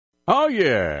Oh,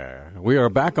 yeah. We are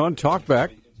back on Talkback.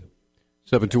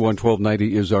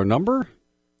 721-1290 is our number.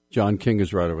 John King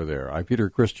is right over there. I'm Peter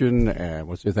Christian, and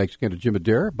we'll say thanks again to Jim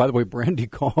Adair. By the way, Brandy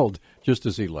called just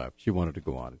as he left. She wanted to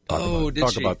go on and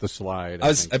talk about the slide.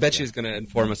 I bet she was going to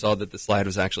inform us all that the slide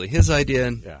was actually his idea.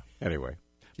 And yeah, anyway.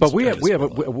 But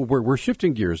we're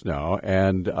shifting gears now,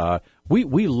 and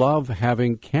we love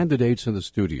having candidates in the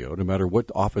studio, no matter what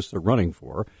office they're running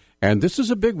for. And this is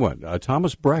a big one.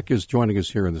 Thomas Breck is joining us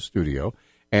here in the studio,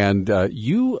 and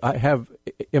you have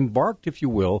embarked, if you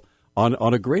will,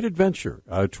 on a great adventure,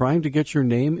 trying to get your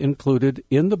name included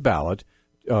in the ballot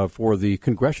for the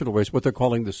congressional race, what they're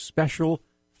calling the special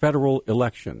federal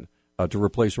election, to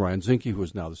replace Ryan Zinke, who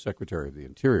is now the Secretary of the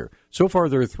Interior. So far,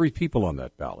 there are 3 people on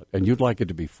that ballot, and you'd like it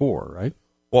to be 4, right?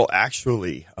 Well,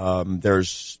 actually,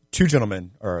 there's 2 gentlemen,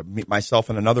 or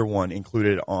myself and another one,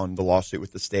 included on the lawsuit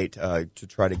with the state to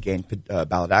try to gain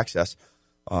ballot access.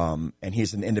 And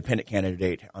he's an independent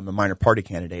candidate. I'm a minor party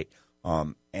candidate.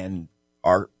 And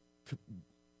our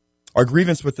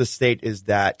grievance with the state is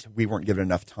that we weren't given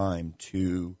enough time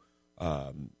to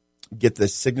get the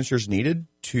signatures needed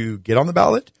to get on the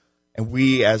ballot. And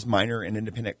we, as minor and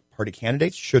independent party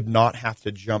candidates, should not have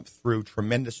to jump through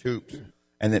tremendous hoops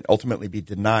and then ultimately be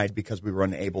denied because we were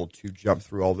unable to jump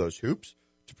through all those hoops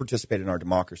to participate in our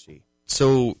democracy.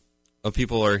 So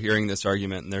people are hearing this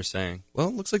argument and they're saying, well,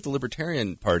 it looks like the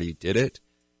Libertarian Party did it.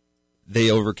 They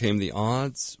overcame the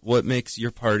odds. What makes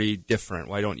your party different?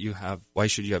 Why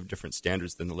should you have different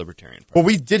standards than the Libertarian Party? Well,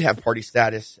 we did have party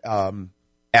status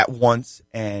at once,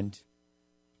 and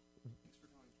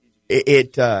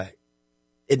it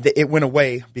went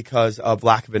away because of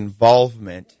lack of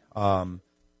involvement.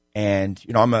 And,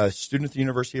 I'm a student at the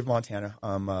University of Montana.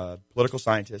 I'm a political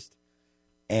scientist,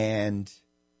 and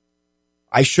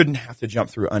I shouldn't have to jump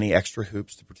through any extra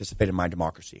hoops to participate in my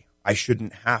democracy. I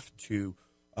shouldn't have to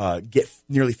get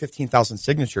nearly 15,000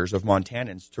 signatures of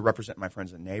Montanans to represent my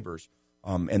friends and neighbors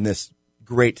in this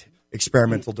great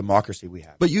experimental democracy we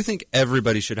have. But you think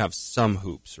everybody should have some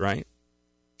hoops, right?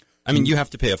 I mean, you have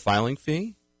to pay a filing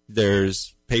fee.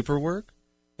 There's paperwork.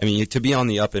 I mean, to be on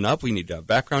the up and up, we need to have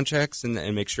background checks and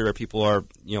make sure that people are,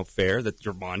 fair, that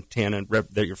you're Montana,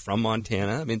 that you're from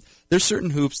Montana. I mean, there's certain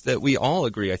hoops that we all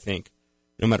agree, I think,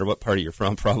 no matter what party you're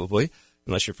from, probably,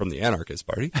 unless you're from the anarchist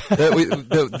party,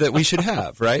 that we should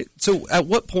have, right? So at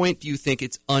what point do you think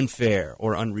it's unfair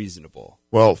or unreasonable?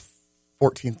 Well,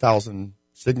 14,000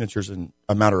 signatures in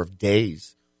a matter of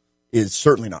days is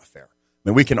certainly not fair. I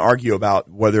mean, we can argue about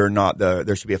whether or not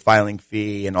there should be a filing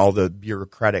fee and all the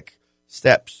bureaucratic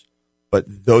steps, but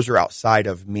those are outside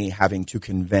of me having to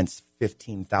convince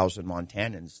 15,000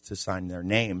 Montanans to sign their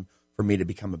name for me to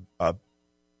become a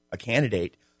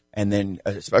candidate. And then,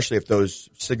 especially if those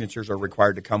signatures are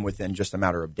required to come within just a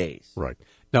matter of days. Right.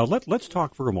 Now, let's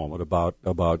talk for a moment about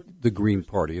the Green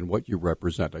Party and what you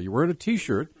represent. Now, you're wearing a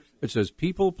T-shirt that says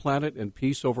 "People, Planet, and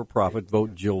Peace over Profit.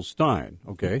 Vote Jill Stein."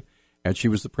 Okay, and she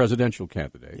was the presidential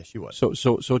candidate. Yes, she was.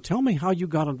 So tell me how you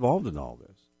got involved in all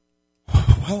this.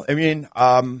 Well, I mean,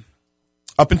 up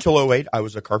until 2008, I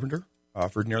was a carpenter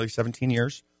for nearly 17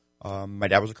 years. My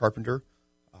dad was a carpenter.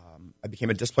 I became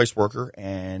a displaced worker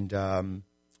and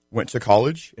went to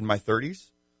college in my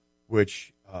 30s,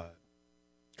 which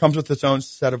comes with its own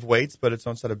set of weights, but its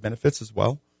own set of benefits as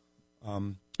well.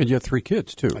 And you have 3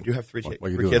 kids, too. I do have 3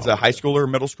 kids, a high schooler,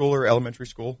 middle schooler, elementary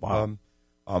school. Wow.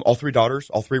 All 3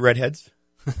 daughters, all 3 redheads.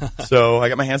 So I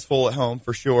got my hands full at home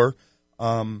for sure.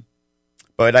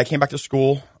 But I came back to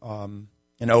school in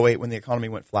 2008 when the economy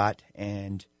went flat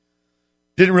and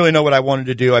didn't really know what I wanted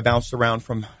to do. I bounced around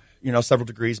from, several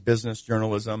degrees, business,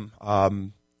 journalism,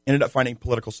 ended up finding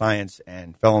political science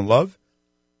and fell in love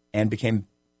and became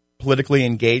politically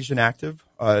engaged and active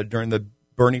during the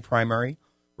Bernie primary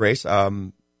race. I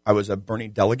was a Bernie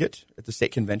delegate at the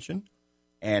state convention,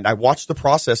 and I watched the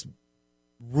process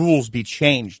rules be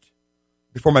changed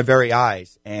before my very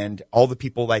eyes, and all the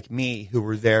people like me who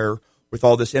were there with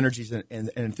all this energy and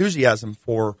enthusiasm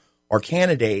for our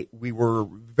candidate, we were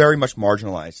very much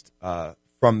marginalized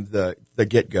from the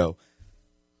get-go.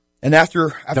 And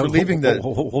after leaving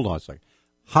hold on a second.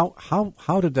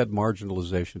 How did that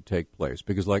marginalization take place?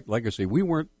 Because like I say, we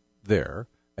weren't there,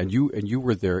 and you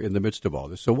were there in the midst of all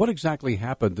this. So what exactly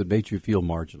happened that made you feel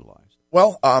marginalized?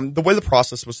 Well, the way the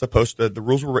process was the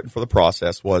rules were written for the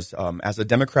process was, as a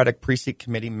Democratic precinct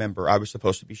committee member, I was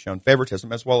supposed to be shown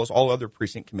favoritism, as well as all other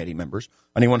precinct committee members.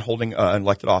 Anyone holding an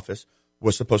elected office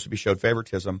was supposed to be showed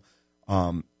favoritism.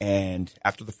 And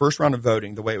after the first round of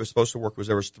voting, the way it was supposed to work was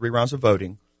there was 3 rounds of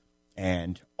voting,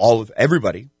 and all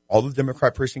the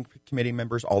Democrat precinct committee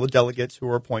members, all the delegates who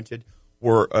were appointed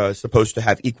were supposed to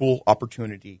have equal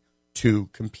opportunity to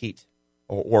compete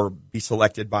or be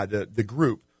selected by the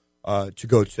group to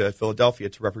go to Philadelphia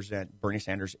to represent Bernie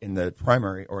Sanders in the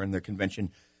primary or in the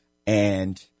convention.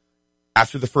 And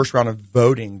after the first round of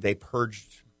voting, they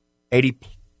purged 80%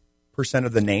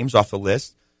 of the names off the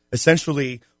list,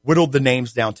 essentially whittled the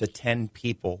names down to 10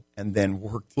 people, and then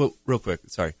worked. Well, real quick,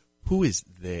 sorry. Who is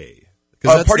they?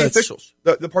 Party officials.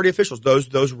 The party officials,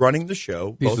 those running the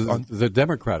show. The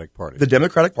Democratic Party. The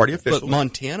Democratic Party officials. But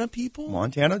Montana people?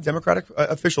 Montana Democratic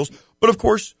officials. But, of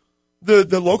course,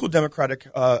 the local Democratic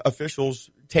officials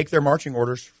take their marching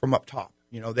orders from up top.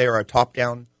 You know, they are a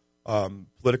top-down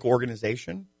political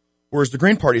organization, whereas the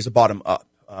Green Party is a bottom-up.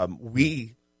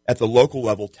 We, at the local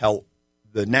level, tell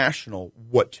the national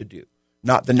what to do,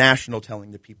 not the national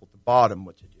telling the people at the bottom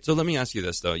what to do. So let me ask you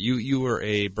this, though. You were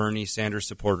a Bernie Sanders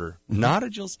supporter, not a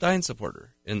Jill Stein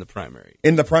supporter in the primary.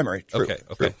 In the primary, true. Okay.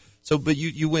 True. So, but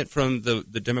you went from the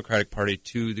Democratic Party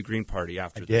to the Green Party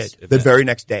after this event. The very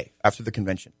next day, after the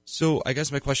convention. So I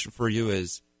guess my question for you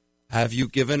is, have you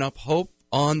given up hope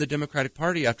on the Democratic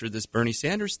Party after this Bernie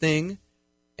Sanders thing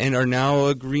and are now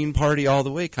a Green Party all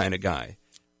the way kind of guy?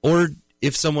 Or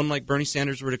if someone like Bernie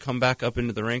Sanders were to come back up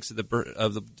into the ranks of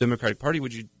the Democratic Party,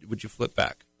 would you flip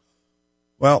back?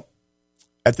 Well,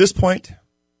 at this point,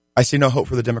 I see no hope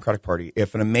for the Democratic Party.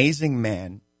 If an amazing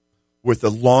man with a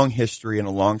long history and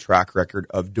a long track record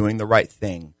of doing the right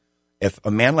thing, if a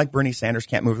man like Bernie Sanders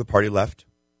can't move the party left,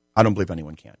 I don't believe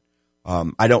anyone can.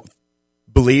 I don't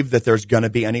believe that there's going to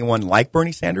be anyone like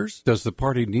Bernie Sanders. Does the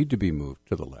party need to be moved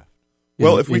to the left?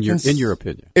 Well, in your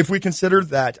opinion, if we consider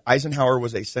that Eisenhower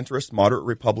was a centrist, moderate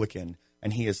Republican,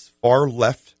 and he is far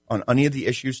left on any of the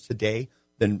issues today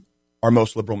than our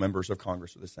most liberal members of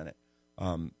Congress or the Senate.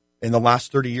 In the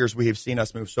last 30 years, we have seen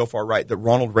us move so far right that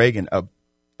Ronald Reagan,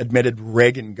 admitted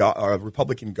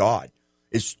Republican God,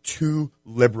 is too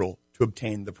liberal to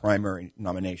obtain the primary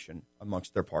nomination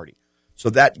amongst their party.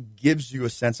 So that gives you a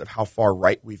sense of how far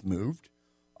right we've moved.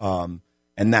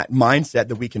 And that mindset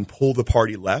that we can pull the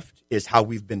party left is how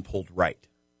we've been pulled right.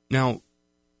 Now,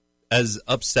 as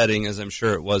upsetting as I'm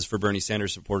sure it was for Bernie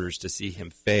Sanders supporters to see him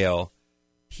fail,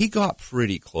 he got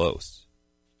pretty close.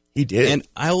 He did. And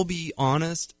I'll be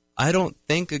honest, I don't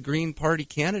think a Green Party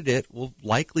candidate will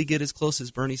likely get as close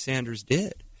as Bernie Sanders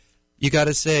did. You got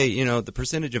to say, the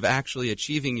percentage of actually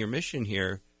achieving your mission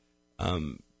here,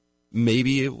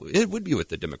 maybe it would be with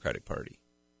the Democratic Party.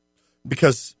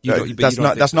 Because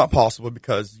that's not possible,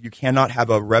 because you cannot have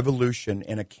a revolution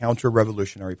in a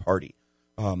counter-revolutionary party.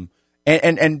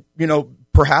 And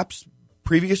perhaps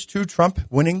previous to Trump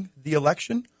winning the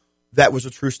election, that was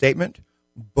a true statement.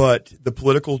 But the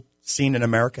political scene in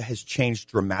America has changed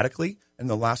dramatically in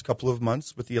the last couple of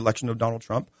months with the election of Donald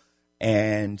Trump.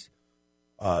 And,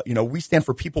 we stand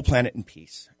for people, planet, and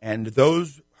peace. And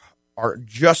those are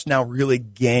just now really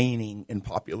gaining in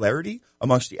popularity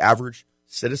amongst the average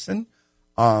citizen.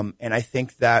 And I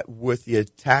think that with the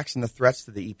attacks and the threats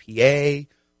to the EPA,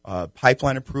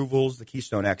 pipeline approvals, the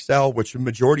Keystone XL, which the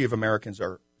majority of Americans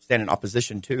stand in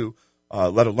opposition to,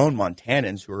 let alone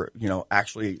Montanans who are,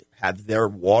 actually have their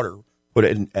water put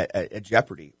at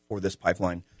jeopardy for this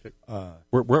pipeline.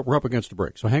 We're up against a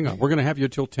break, so hang on. We're going to have you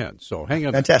till 10, so hang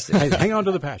on. Fantastic. Hang on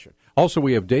to the passion. Also,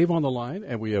 we have Dave on the line,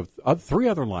 and we have three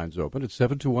other lines open at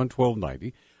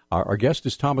 721-1290. Our guest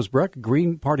is Thomas Breck,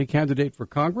 Green Party candidate for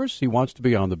Congress. He wants to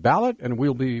be on the ballot, and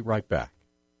we'll be right back.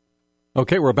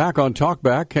 Okay, we're back on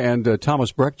Talkback, and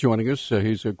Thomas Breck joining us.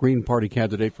 He's a Green Party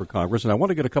candidate for Congress, and I want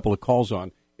to get a couple of calls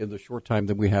on in the short time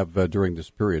that we have during this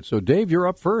period. So, Dave, you're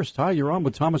up first. Hi, you're on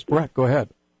with Thomas Breck. Go ahead.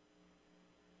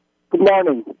 Good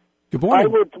morning. Good morning. I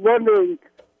was wondering,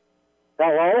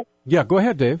 hello? Yeah, go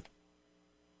ahead, Dave.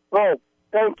 Oh,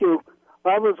 thank you.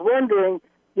 I was wondering,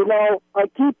 I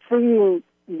keep seeing,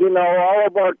 all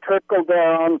of our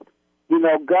trickle-down,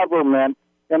 government,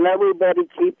 and everybody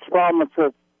keeps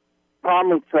promises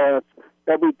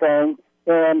everything,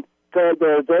 and so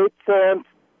there's 8 cents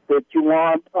that you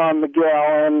want on the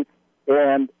gallon,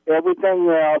 and everything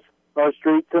else, our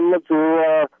streets in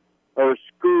Missoula are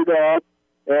screwed up,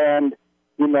 and,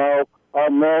 our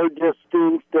mayor just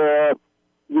seems to,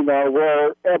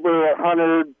 wherever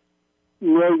 $100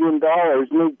 million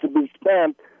needs to be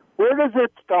spent, where does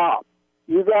it stop?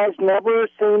 You guys never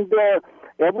seem to,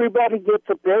 everybody gets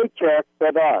a paycheck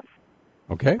but us.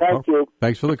 Okay. Thank you.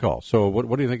 Thanks for the call. So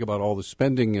what do you think about all the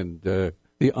spending and the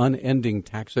unending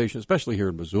taxation, especially here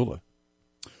in Missoula?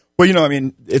 Well,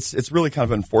 it's really kind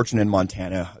of unfortunate in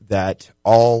Montana that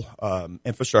all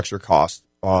infrastructure costs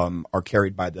are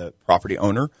carried by the property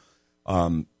owner.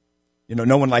 No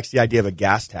one likes the idea of a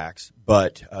gas tax,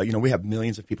 but, we have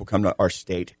millions of people come to our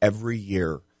state every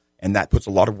year, and that puts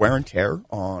a lot of wear and tear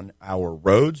on our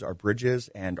roads, our bridges,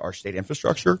 and our state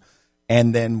infrastructure.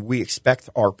 And then we expect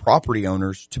our property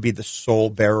owners to be the sole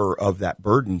bearer of that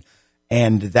burden.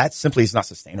 And that simply is not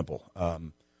sustainable.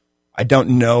 I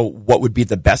don't know what would be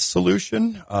the best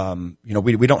solution.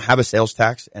 We don't have a sales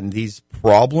tax, and these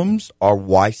problems are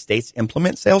why states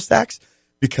implement sales tax,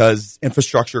 because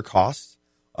infrastructure costs,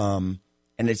 and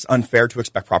it's unfair to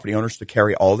expect property owners to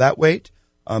carry all that weight.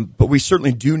 But we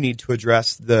certainly do need to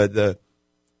address this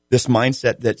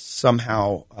mindset that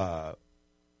somehow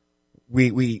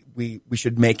we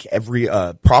should make every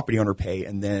property owner pay,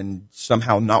 and then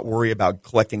somehow not worry about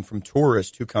collecting from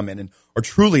tourists who come in and are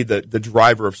truly the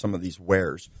driver of some of these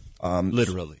wares.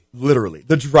 Literally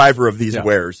the driver of these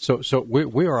wares. So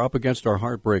we are up against our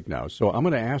heartbreak now. So I'm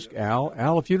going to ask Al.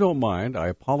 Al, if you don't mind, I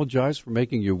apologize for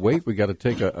making you wait. We got to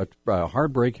take a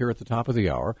hard break here at the top of the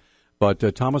hour.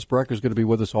 But Thomas Breck is going to be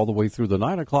with us all the way through the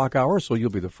 9 o'clock hour, so you'll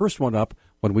be the first one up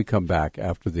when we come back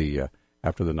after the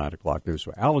 9 o'clock news.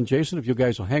 So Al and Jason, if you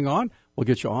guys will hang on, we'll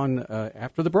get you on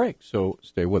after the break. So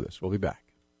stay with us. We'll be back.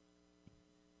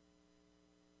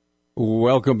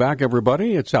 Welcome back,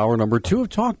 everybody. It's hour number 2 of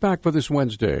Talkback for this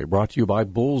Wednesday, brought to you by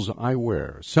Bulls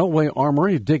Eyewear, Selway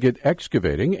Armory, Diggett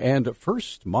Excavating, and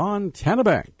First Montana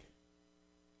Bank.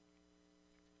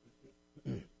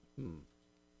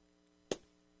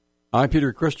 I'm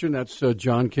Peter Christian. That's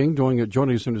John King.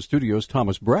 Joining us in the studio is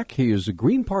Thomas Breck. He is a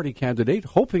Green Party candidate,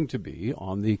 hoping to be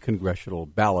on the congressional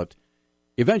ballot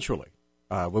eventually.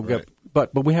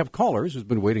 But we have callers who's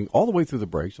been waiting all the way through the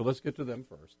break, so let's get to them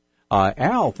first.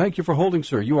 Al, thank you for holding,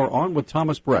 sir. You are on with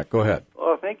Thomas Breck. Go ahead.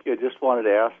 Well, thank you. I just wanted to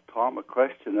ask Tom a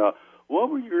question. What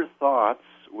were your thoughts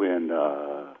when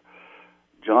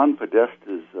John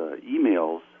Podesta's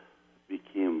emails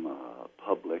became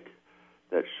public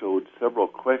that showed several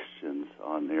questions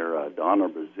on there? Donna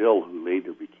Brazil, who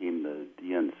later became the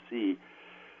DNC,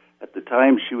 at the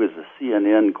time she was a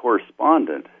CNN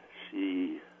correspondent.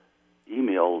 She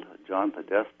emailed John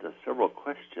Podesta several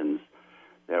questions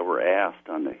that were asked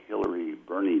on the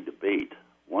Hillary-Bernie debate.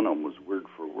 One of them was word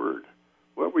for word.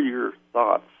 What were your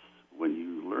thoughts when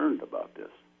you learned about this?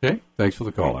 Okay, thanks for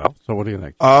the call, Al. So what do you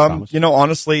think, Thomas?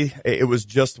 Honestly, it was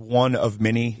just one of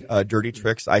many dirty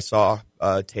tricks I saw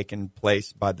taken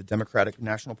place by the Democratic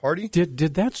National Party. Did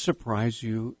that surprise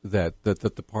you that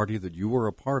the party that you were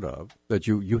a part of, that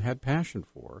you had passion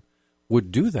for,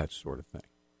 would do that sort of thing?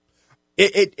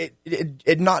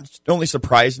 It not only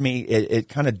surprised me, it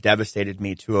kind of devastated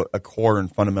me to a core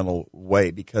and fundamental way,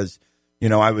 because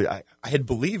I had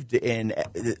believed in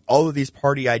all of these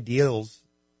party ideals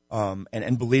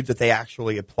and believed that they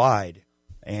actually applied,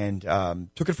 and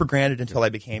took it for granted until I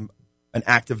became an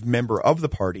active member of the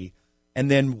party,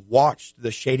 and then watched the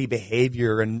shady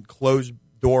behavior and closed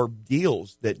door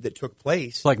deals that took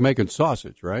place. It's like making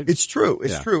sausage, right? It's true.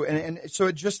 It's true, and so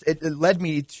it led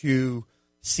me to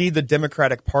see the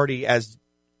Democratic Party as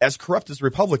corrupt as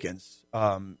Republicans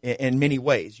in many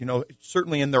ways.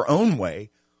 Certainly in their own way,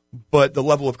 but the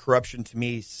level of corruption to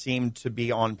me seemed to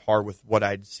be on par with what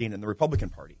I'd seen in the Republican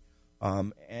Party.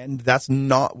 And that's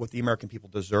not what the American people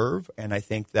deserve. And I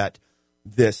think that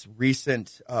this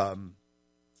recent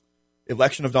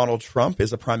election of Donald Trump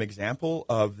is a prime example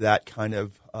of that kind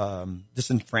of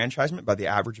disenfranchisement by the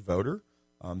average voter.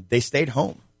 They stayed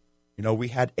home. We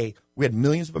had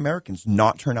millions of Americans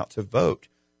not turn out to vote,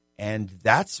 and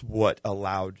that's what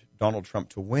allowed Donald Trump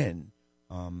to win.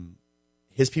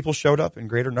 His people showed up in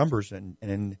greater numbers,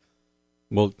 and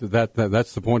well,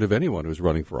 that's the point of anyone who's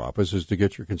running for office, is to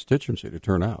get your constituency to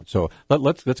turn out. So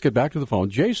let's get back to the phone.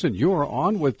 Jason, you are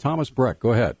on with Thomas Breck.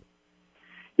 Go ahead.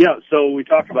 Yeah, so we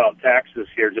talked about taxes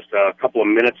here just a couple of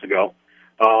minutes ago.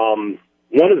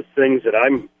 One of the things that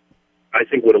I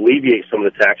think would alleviate some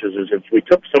of the taxes is if we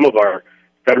took some of our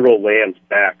federal lands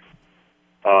back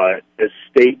as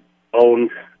state-owned,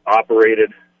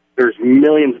 operated. There's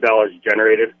millions of dollars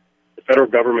generated. The federal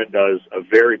government does a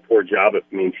very poor job of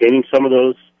maintaining some of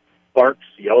those parks,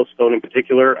 Yellowstone in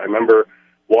particular. I remember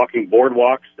walking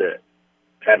boardwalks that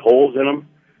had holes in them.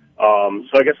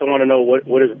 So I guess I want to know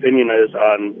what his opinion is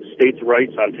on states'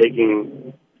 rights on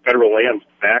taking federal lands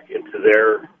back into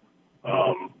their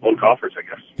own coffers, I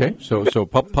guess. Okay, so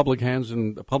public lands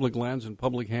in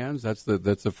public hands. That's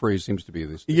the phrase seems to be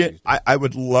this. Yeah, I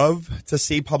would love to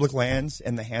see public lands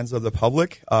in the hands of the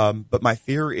public, but my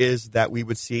fear is that we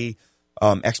would see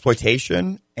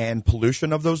exploitation and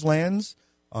pollution of those lands.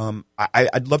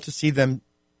 I'd love to see them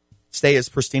stay as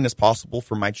pristine as possible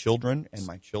for my children and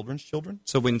my children's children.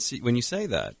 So when you say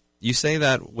that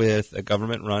with a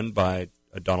government run by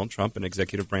Donald Trump, an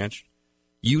executive branch,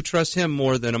 you trust him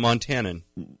more than a Montanan.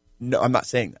 No, I'm not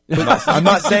saying that. I'm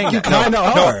not saying that. You kind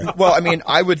of are. No. Well, I mean,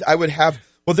 I would have.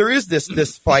 Well, there is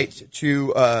this fight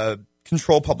to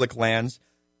control public lands,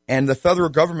 and the federal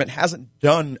government hasn't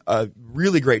done a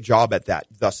really great job at that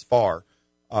thus far.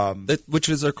 Which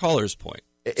is their caller's point.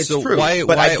 It's so true,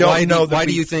 why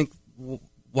do you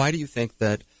think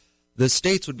that the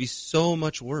states would be so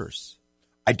much worse?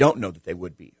 I don't know that they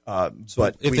would be,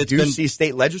 but we do see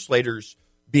state legislators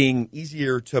being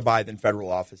easier to buy than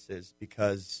federal offices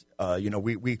because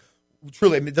we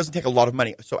truly, I mean, it doesn't take a lot of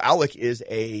money. So ALEC is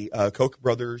a Koch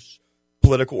brothers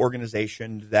political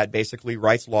organization that basically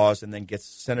writes laws and then gets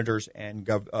senators and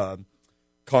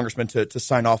congressmen to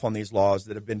sign off on these laws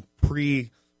that have been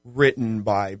pre-written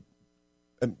by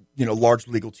large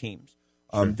legal teams.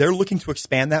 Sure. They're looking to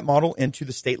expand that model into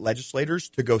the state legislators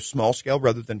to go small scale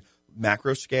rather than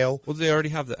macro scale. Well, they already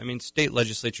have that. I mean, state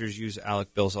legislatures use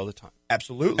ALEC bills all the time.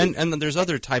 Absolutely. And then there's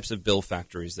other types of bill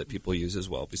factories that people use as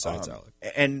well besides ALEC.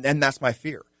 And that's my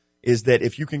fear, is that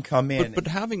if you can come in. But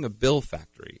having a bill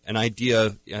factory, an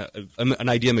idea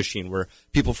machine where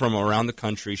people from around the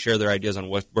country share their ideas on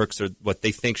what works or what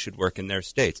they think should work in their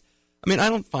states. I mean, I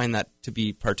don't find that to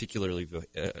be particularly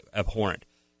abhorrent.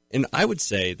 And I would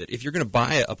say that if you're going to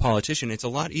buy a politician, it's a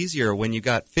lot easier when you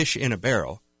got fish in a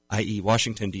barrel, i.e.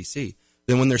 Washington, D.C.,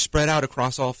 than when they're spread out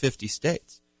across all 50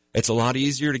 states. It's a lot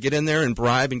easier to get in there and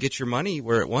bribe and get your money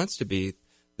where it wants to be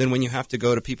than when you have to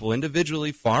go to people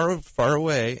individually far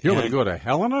away. You're going to go to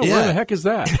Helena? Yeah. Where the heck is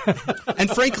that? And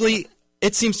frankly,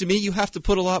 it seems to me you have to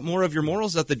put a lot more of your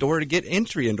morals at the door to get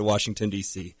entry into Washington,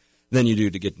 D.C., than you do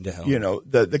to get into Helena.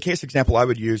 The case example I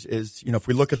would use is, if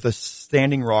we look at the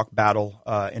Standing Rock battle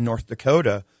in North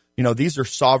Dakota, these are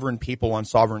sovereign people on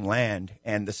sovereign land,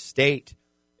 and the state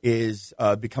is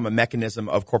become a mechanism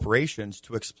of corporations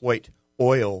to exploit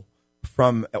oil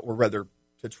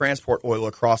to transport oil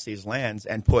across these lands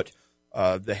and put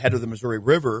the headwaters of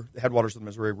the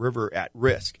Missouri River at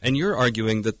risk. And you're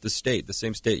arguing that the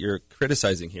same state you're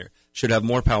criticizing here, should have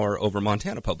more power over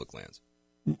Montana public lands.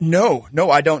 No,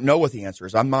 I don't know what the answer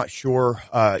is. I'm not sure.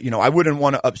 I wouldn't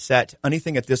want to upset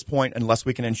anything at this point unless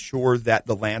we can ensure that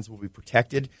the lands will be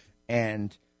protected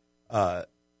and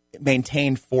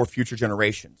maintained for future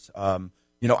generations.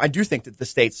 I do think that the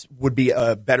states would be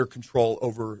a better control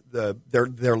over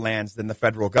their lands than the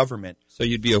federal government. So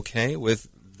you'd be okay with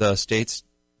the states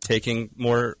taking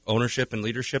more ownership and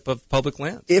leadership of public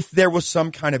lands? If there was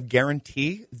some kind of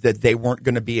guarantee that they weren't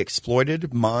going to be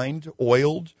exploited, mined,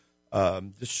 oiled,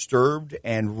 disturbed,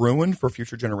 and ruined for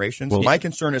future generations. Well, my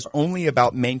concern is only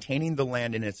about maintaining the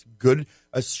land in as good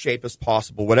a shape as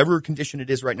possible. Whatever condition it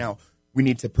is right now, we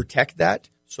need to protect that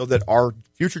so that our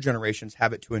future generations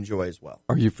have it to enjoy as well.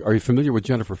 Are you familiar with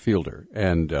Jennifer Fielder?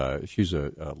 And she's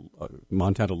a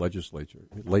Montana legislator.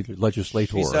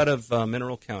 She's out of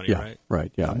Mineral County, right?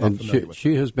 Right. Yeah, and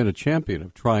she has been a champion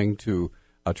of trying to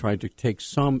take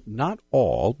some, not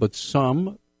all, but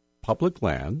some public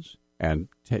lands and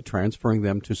transferring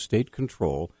them to state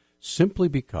control, simply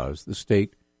because the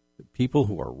state, the people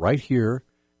who are right here.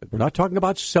 We're not talking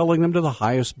about selling them to the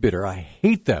highest bidder. I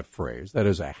hate that phrase. That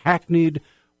is a hackneyed,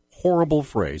 horrible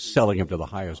phrase, selling them to the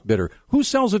highest bidder. Who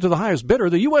sells it to the highest bidder?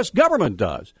 The U.S. government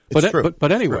does.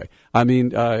 But anyway, I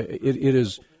mean, it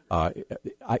is.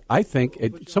 I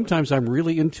think sometimes I'm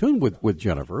really in tune with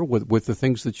Jennifer, with the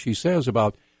things that she says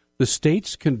about the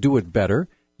states can do it better.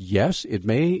 Yes, it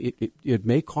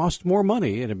may cost more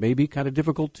money, and it may be kind of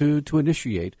difficult to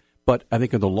initiate. But I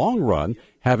think in the long run,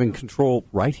 having control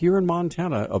right here in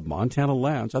Montana of Montana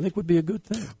lands, I think would be a good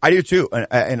thing. I do too,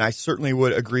 and I certainly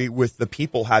would agree with the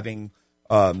people having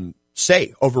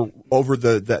say over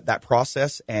that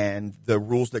process and the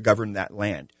rules that govern that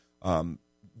land.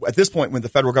 At this point, with the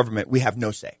federal government, we have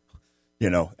no say,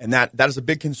 and that is a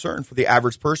big concern for the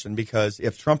average person, because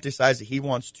if Trump decides that he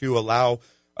wants to allow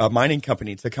a mining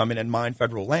company to come in and mine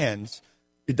federal lands,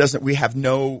 we have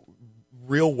no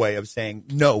real way of saying,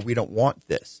 no, we don't want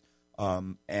this.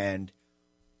 And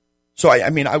so,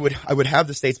 I would have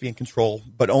the states be in control,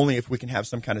 but only if we can have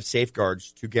some kind of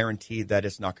safeguards to guarantee that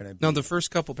it's not going to be. No, the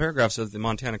first couple paragraphs of the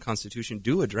Montana Constitution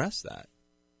do address that.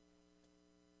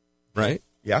 Right?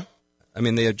 Yeah. I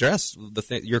mean, they address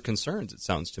your concerns, it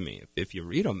sounds to me. If you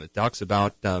read them, it talks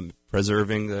about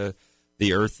preserving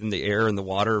the earth and the air and the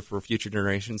water for future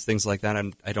generations, things like that.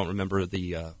 I don't remember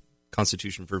the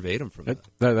Constitution verbatim from that.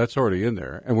 That's already in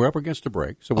there, and we're up against a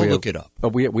break. So I'll look it up.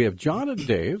 We have John and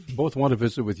Dave, both want to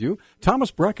visit with you. Thomas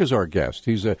Breck is our guest.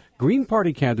 He's a Green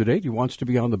Party candidate. He wants to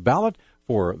be on the ballot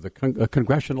for the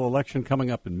congressional election coming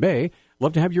up in May.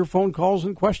 Love to have your phone calls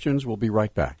and questions. We'll be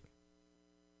right back.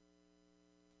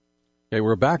 Okay,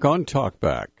 we're back on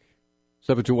Talkback.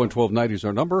 721-1290 is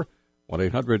our number.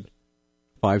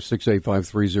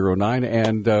 1-800-568-5309.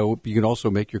 And you can also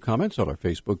make your comments on our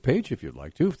Facebook page if you'd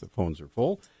like to, if the phones are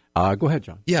full. Go ahead,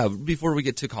 John. Yeah, before we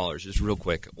get to callers, just real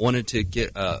quick, wanted to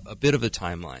get a bit of a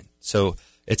timeline. So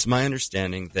it's my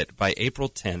understanding that by April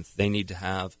 10th, they need to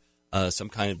have some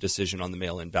kind of decision on the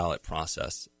mail-in ballot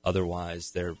process.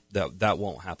 Otherwise, that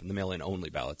won't happen. The mail-in only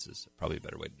ballots is probably a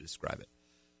better way to describe it.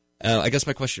 I guess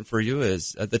my question for you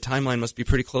is, the timeline must be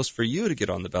pretty close for you to get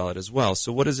on the ballot as well.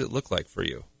 So what does it look like for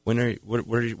you?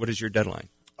 What is your deadline?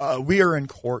 We are in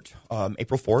court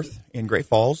April 4th in Great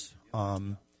Falls,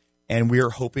 and we are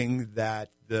hoping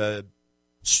that the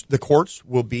courts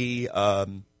will be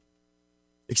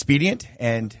expedient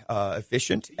and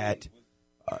efficient at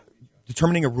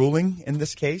determining a ruling in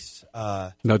this case.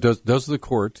 Now, does the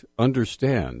court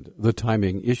understand the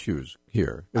timing issues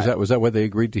here? Was that why they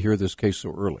agreed to hear this case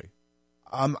so early?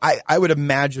 I would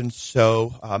imagine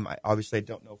so. I obviously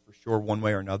don't know for sure one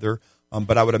way or another,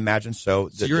 but I would imagine so.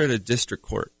 So you're at a district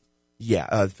court?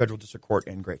 Yeah, Federal District Court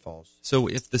in Great Falls. So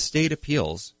if the state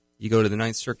appeals, you go to the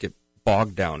Ninth Circuit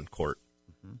bogged down court,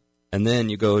 and then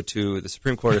you go to the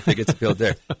Supreme Court if it gets appealed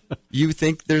there. You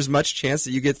think there's much chance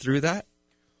that you get through that?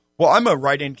 Well, I'm a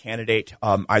write-in candidate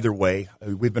either way.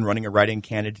 We've been running a write-in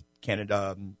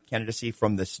candidacy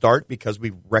from the start because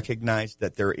we recognized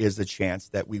that there is a chance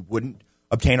that we wouldn't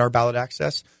obtain our ballot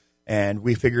access. And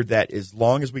we figured that as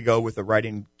long as we go with a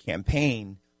write-in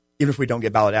campaign, even if we don't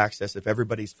get ballot access, if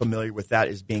everybody's familiar with that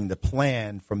as being the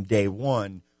plan from day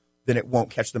one, then it won't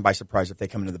catch them by surprise if they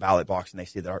come into the ballot box and they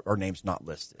see that our name's not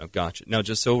listed. Oh, gotcha. Now,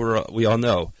 just so we all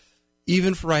know,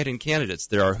 even for write-in candidates,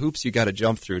 there are hoops you got to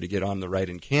jump through to get on the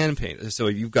write-in campaign. So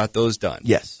you've got those done.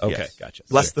 Yes. Okay, yes. Gotcha.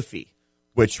 Less the fee,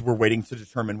 which we're waiting to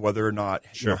determine whether or not,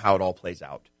 how it all plays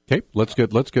out. Okay, let's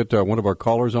get one of our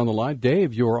callers on the line.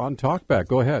 Dave, you're on Talkback.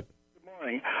 Go ahead. Good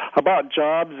morning. About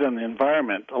jobs and the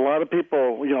environment. A lot of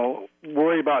people,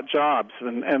 worry about jobs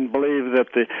and believe that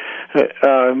the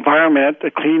environment,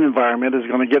 a clean environment, is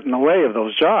going to get in the way of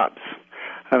those jobs.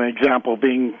 An example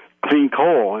being clean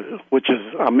coal, which is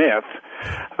a myth.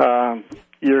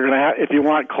 You're going to if you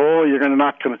want coal, you're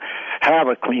not going to have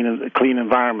a clean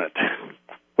environment.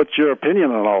 What's your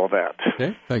opinion on all of that?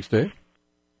 Okay, thanks, Dave.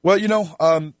 Well,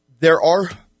 there are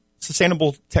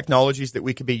sustainable technologies that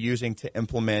we could be using to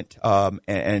implement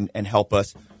and help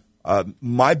us.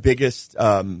 My biggest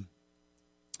kind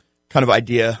of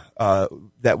idea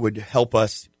that would help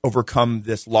us overcome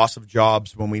this loss of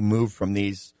jobs when we move from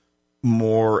these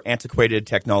more antiquated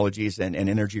technologies and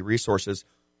energy resources,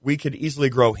 we could easily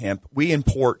grow hemp. We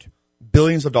import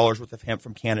billions of dollars worth of hemp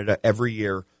from Canada every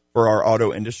year for our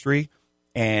auto industry.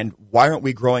 And why aren't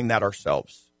we growing that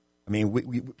ourselves? I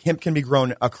mean, hemp can be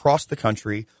grown across the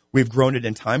country. We've grown it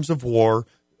in times of war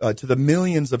to the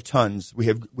millions of tons. We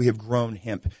have grown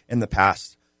hemp in the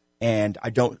past, and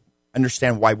I don't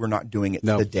understand why we're not doing it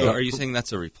today. So are you saying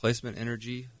that's a replacement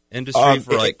energy industry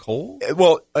for coal?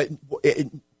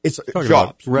 It's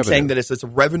jobs. I'm saying that it's a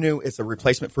revenue. It's a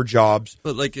replacement for jobs.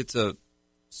 But it's a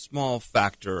small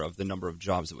factor of the number of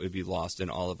jobs that would be lost in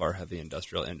all of our heavy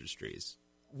industrial industries.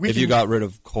 If you got rid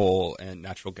of coal and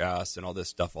natural gas and all this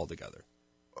stuff altogether.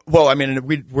 Well, I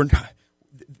mean, we're not,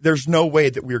 there's no way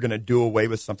that we're going to do away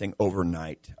with something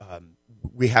overnight.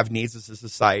 We have needs as a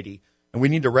society, and we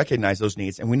need to recognize those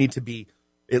needs, and we need to be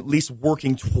at least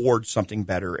working towards something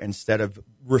better instead of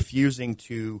refusing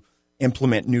to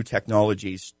implement new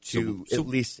technologies to at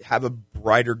least have a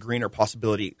brighter, greener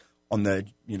possibility on the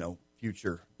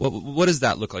future. Well, what does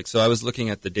that look like? So I was looking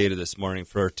at the data this morning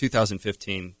for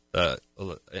 2015.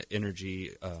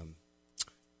 Energy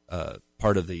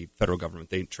part of the federal government,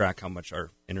 they track how much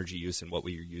our energy use and what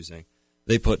we are using.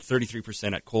 They put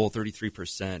 33% at coal,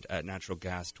 33% at natural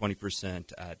gas,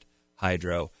 20% at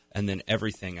hydro, and then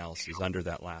everything else is under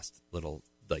that last little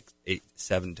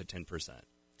 7 to 10%.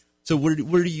 So where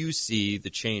do you see the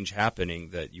change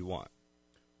happening that you want?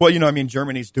 Well,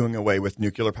 Germany's doing away with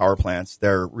nuclear power plants.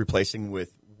 They're replacing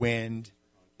with wind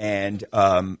and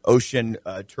ocean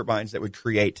turbines that would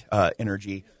create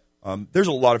energy. There's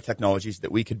a lot of technologies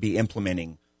that we could be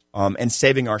implementing and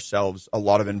saving ourselves a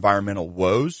lot of environmental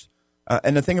woes.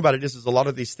 And the thing about it is a lot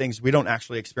of these things, we don't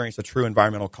actually experience a true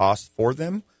environmental cost for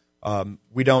them.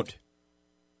 We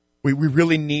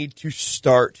really need to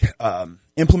start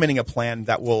implementing a plan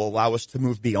that will allow us to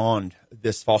move beyond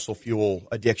this fossil fuel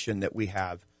addiction that we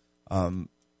have.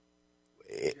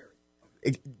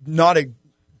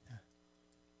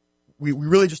 We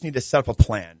really just need to set up a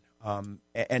plan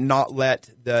and not let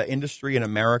the industry in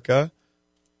America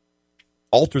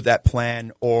alter that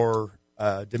plan or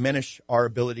diminish our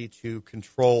ability to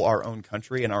control our own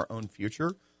country and our own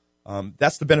future.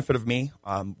 That's the benefit of me.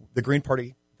 The Green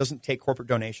Party doesn't take corporate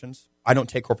donations. I don't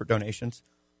take corporate donations.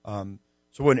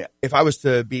 So if I was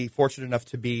to be fortunate enough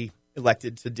to be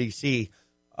elected to D.C.,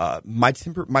 my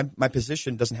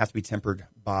position doesn't have to be tempered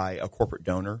by a corporate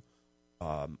donor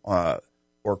or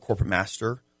a corporate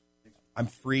master. I'm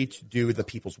free to do the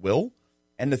people's will.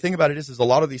 And the thing about it is a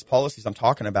lot of these policies I'm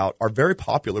talking about are very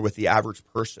popular with the average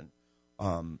person.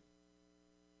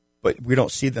 But we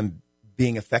don't see them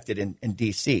being affected in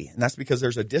D.C. And that's because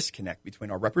there's a disconnect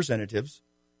between our representatives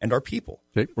and our people.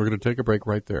 Okay, we're going to take a break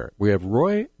right there. We have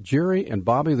Roy, Jerry, and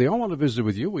Bobby. They all want to visit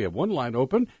with you. We have one line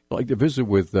open. If you'd like to visit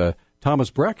with Thomas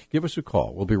Breck, give us a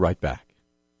call. We'll be right back.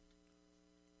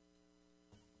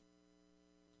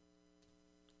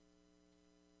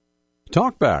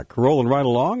 Talk back, rolling right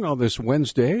along on this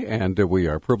Wednesday, and we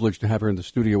are privileged to have here in the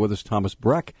studio with us Thomas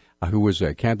Breck, who is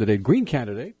a Green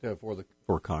candidate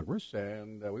for Congress,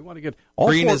 and we want to get all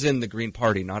Green as in the Green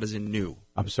Party, not as in new.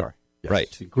 I'm sorry. Yes,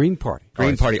 right. The Green Party.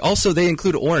 Green Party. Also, they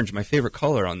include orange, my favorite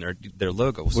color on their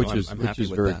logo, so I'm happy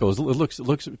with very that. cool. It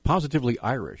looks positively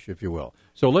Irish, if you will.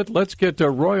 So let's get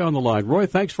Roy on the line. Roy,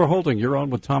 thanks for holding. You're on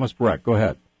with Thomas Breck. Go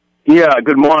ahead. Yeah,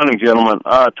 good morning, gentlemen.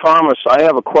 Thomas, I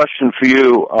have a question for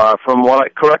you.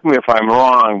 Correct me if I'm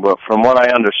wrong, but from what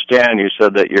I understand, you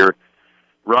said that you're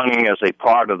running as a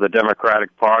part of the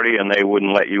Democratic Party, and they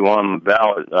wouldn't let you on the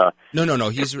ballot. No.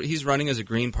 He's running as a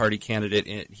Green Party candidate,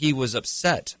 and he was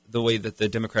upset the way that the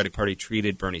Democratic Party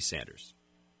treated Bernie Sanders.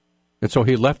 And so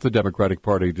he left the Democratic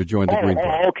Party to join the Green Party.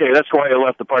 Oh, okay, that's why he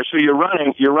left the party. So you're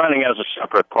running as a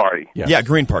separate party. Yes. Yeah,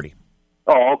 Green Party.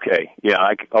 Oh, okay. Yeah,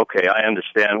 I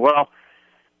understand. Well,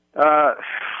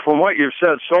 from what you've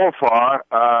said so far,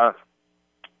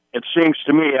 it seems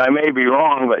to me, I may be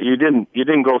wrong, but you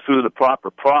didn't go through the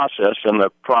proper process and the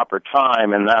proper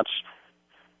time, and that's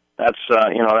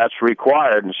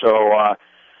required. And so,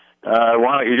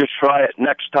 why don't you just try it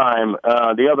next time?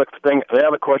 The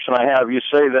other question I have, you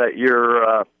say that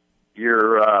you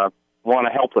want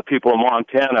to help the people of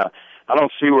Montana. I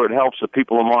don't see where it helps the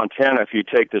people of Montana if you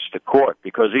take this to court,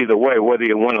 because either way, whether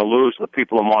you win or lose, the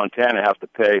people of Montana have to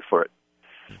pay for it.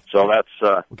 So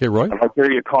that's okay, Roy. I'd like to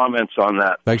hear your comments on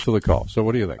that. Thanks for the call. So,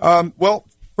 what do you think? Well,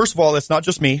 first of all, it's not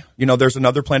just me. There's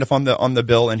another plaintiff on the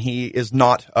bill, and he is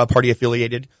not party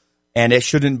affiliated, and it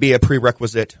shouldn't be a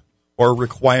prerequisite or a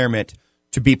requirement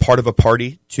to be part of a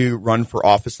party to run for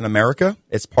office in America.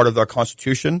 It's part of our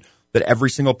Constitution that every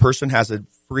single person has a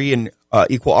free and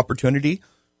equal opportunity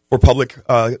for public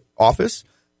office,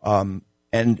 and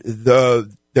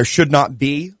there should not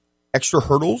be extra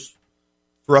hurdles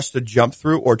for us to jump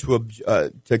through or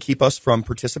to keep us from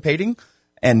participating,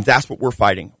 and that's what we're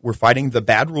fighting. We're fighting the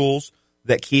bad rules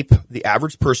that keep the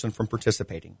average person from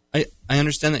participating. I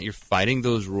understand that you're fighting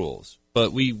those rules,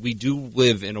 but we do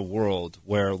live in a world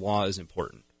where law is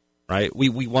important, right?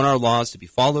 We want our laws to be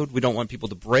followed. We don't want people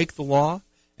to break the law,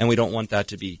 and we don't want that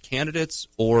to be candidates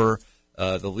or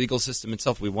the legal system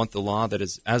itself. We want the law that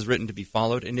is as written to be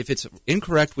followed, and if it's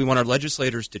incorrect, we want our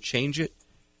legislators to change it.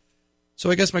 So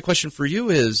I guess my question for you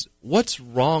is, what's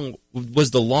wrong?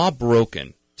 Was the law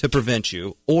broken to prevent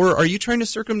you, or are you trying to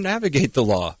circumnavigate the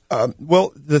law?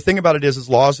 Well, the thing about it is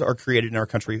laws are created in our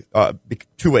country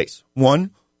two ways.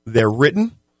 One, they're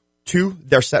written. Two,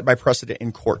 they're set by precedent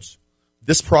in courts.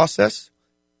 This process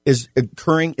is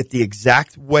occurring at the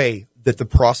exact way that the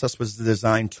process was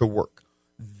designed to work.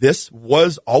 This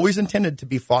was always intended to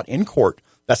be fought in court.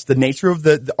 That's the nature of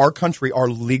our country, our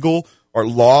legal, our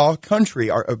law country,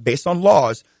 based on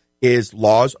laws, is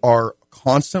laws are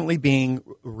constantly being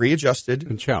readjusted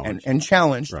and challenged. And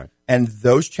challenged, right. And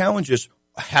those challenges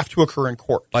have to occur in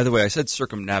court. By the way, I said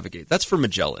circumnavigate. That's for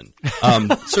Magellan.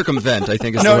 Circumvent, I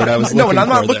think, is the word I was looking for. No, and I'm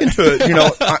not looking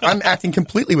to, I'm acting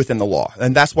completely within the law,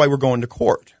 and that's why we're going to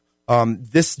court.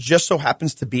 This just so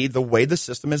happens to be the way the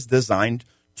system is designed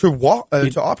to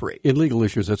operate. In legal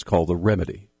issues, that's called a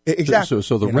remedy. Exactly.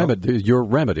 So your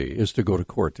remedy is to go to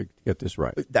court to get this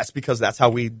right. That's because that's how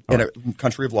we, in a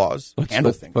country of laws,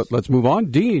 handle things. Let's move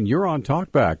on. Dean, you're on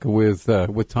Talkback with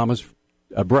Thomas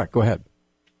Breck. Go ahead.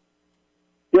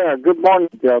 Yeah, good morning,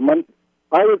 gentlemen.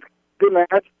 I was going to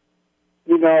ask,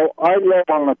 I live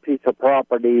on a piece of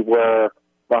property where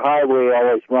the highway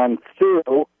always runs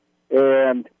through,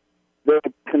 and they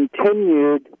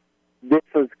continued. This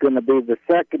is going to be the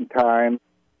second time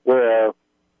where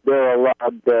they're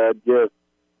allowed to just,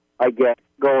 I guess,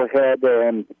 go ahead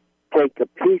and take a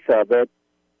piece of it,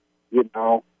 the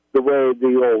way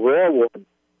the old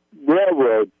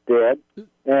railroads did.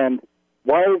 And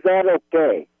why is that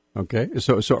okay? Okay,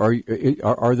 so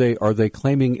are they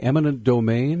claiming eminent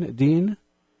domain, Dean?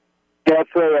 Yes,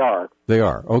 they are. They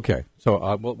are. Okay.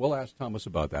 So we'll ask Thomas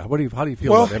about that. How do you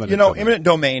feel Well, about eminent domain? eminent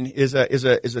domain is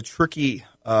a tricky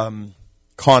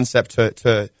concept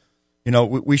to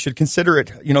we should consider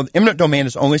it. Eminent domain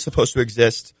is only supposed to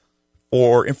exist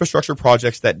for infrastructure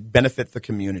projects that benefit the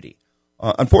community.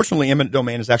 Unfortunately, eminent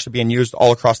domain is actually being used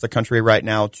all across the country right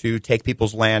now to take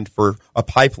people's land for a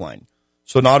pipeline.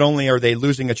 So not only are they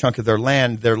losing a chunk of their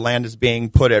land is being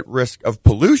put at risk of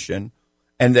pollution,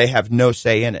 and they have no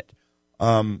say in it.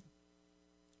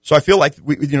 So I feel like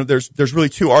there's really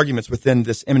two arguments within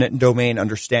this eminent domain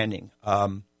understanding.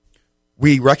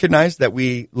 We recognize that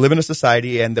we live in a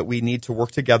society and that we need to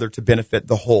work together to benefit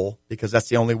the whole, because that's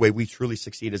the only way we truly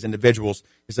succeed as individuals,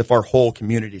 is if our whole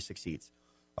community succeeds.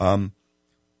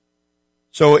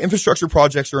 So infrastructure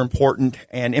projects are important,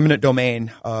 and eminent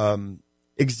domain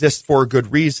exists for a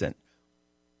good reason.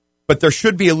 But there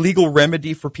should be a legal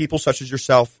remedy for people such as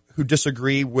yourself who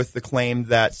disagree with the claim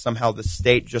that somehow the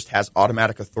state just has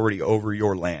automatic authority over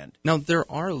your land. Now,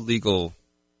 there are legal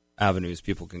avenues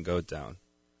people can go down.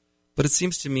 But it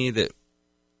seems to me that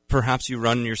perhaps you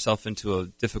run yourself into a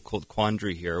difficult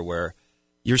quandary here where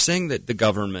you're saying that the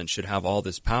government should have all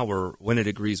this power when it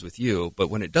agrees with you, but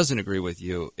when it doesn't agree with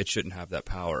you, it shouldn't have that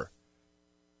power.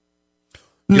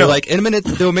 No. You're like,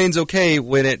 eminent domain's okay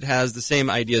when it has the same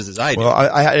ideas as I do. Well,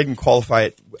 I didn't qualify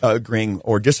it agreeing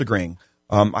or disagreeing.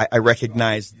 I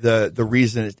recognize the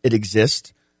reason it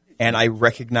exists, and I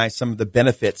recognize some of the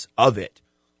benefits of it.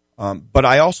 But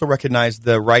I also recognize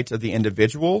the rights of the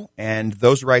individual, and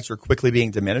those rights are quickly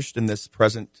being diminished in this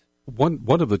present.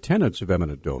 One of the tenets of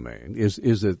eminent domain is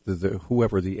that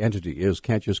whoever the entity is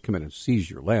can't just come in and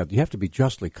seize your land. You have to be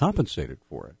justly compensated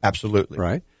for it. Absolutely.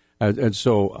 Right? And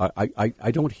so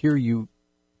I don't hear you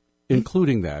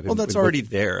including that. Well, that's already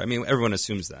there. I mean, everyone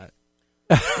assumes that.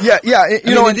 Yeah.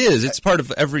 It is. It's part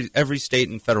of every state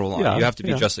and federal law. Yeah, you have to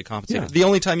be justly compensated. Yeah. The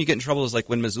only time you get in trouble is like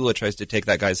when Missoula tries to take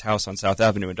that guy's house on South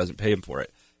Avenue and doesn't pay him for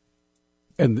it.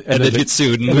 And then they get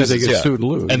sued and lose. They get sued and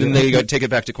lose. And then they go take it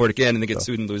back to court again, and they get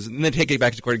sued and lose. And then they take it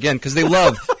back to court again because they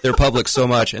love their public so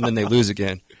much, and then they lose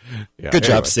again. Yeah, Good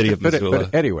job, City of Missoula.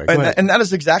 But anyway, and that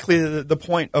is exactly the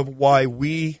point of why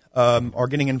we are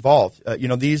getting involved.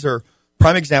 These are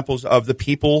prime examples of the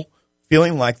people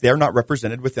feeling like they're not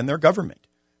represented within their government.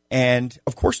 And,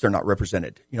 of course, they're not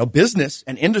represented. Business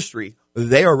and industry,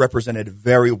 they are represented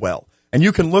very well. And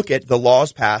you can look at the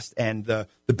laws passed and the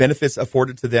benefits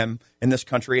afforded to them in this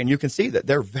country, and you can see that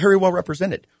they're very well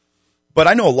represented. But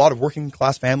I know a lot of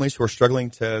working-class families who are struggling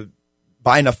to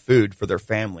buy enough food for their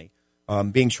family,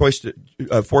 being forced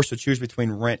to choose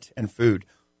between rent and food.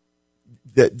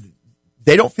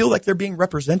 They don't feel like they're being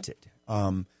represented.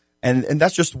 And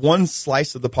that's just one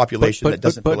slice of the population that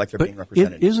doesn't feel like they're being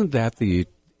represented. Isn't that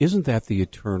the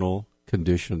eternal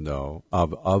condition, though,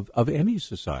 of any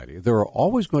society? There are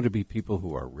always going to be people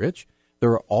who are rich.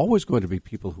 There are always going to be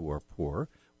people who are poor.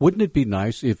 Wouldn't it be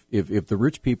nice if the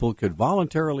rich people could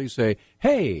voluntarily say,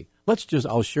 hey,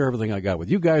 I'll share everything I got with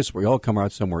you guys. We all come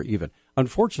out somewhere even.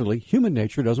 Unfortunately, human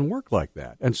nature doesn't work like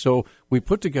that. And so we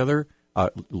put together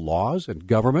laws and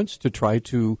governments to try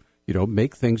to,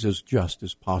 make things as just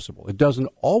as possible. It doesn't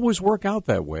always work out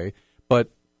that way,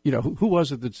 but who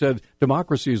was it that said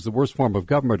democracy is the worst form of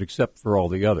government except for all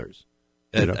the others?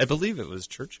 I believe it was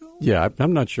Churchill. Yeah,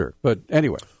 I'm not sure. But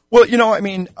anyway. Well,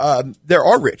 there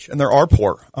are rich and there are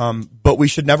poor, but we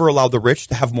should never allow the rich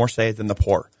to have more say than the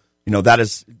poor. That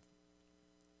is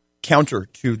counter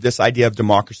to this idea of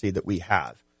democracy that we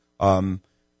have.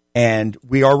 And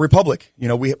we are a republic.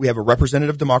 We have a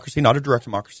representative democracy, not a direct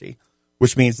democracy,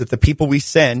 which means that the people we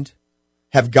send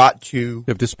have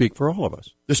to speak for all of us.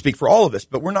 To speak for all of us,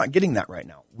 but we're not getting that right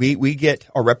now. We get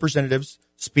our representatives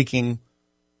speaking,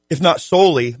 if not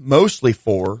solely, mostly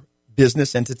for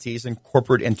business entities and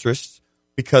corporate interests,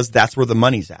 because that's where the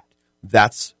money's at.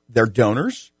 That's their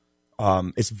donors.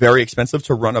 It's very expensive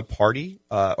to run a party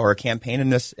or a campaign in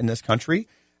this country,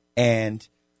 and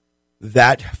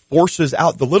that forces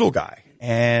out the little guy.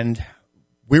 And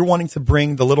we're wanting to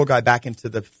bring the little guy back into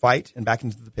the fight and back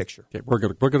into the picture. Okay, we're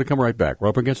going to come right back. We're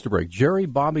up against a break. Jerry,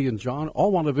 Bobby, and John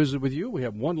all want to visit with you. We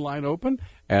have one line open,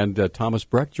 and Thomas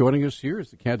Breck joining us here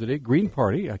is the candidate, Green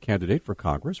Party, a candidate for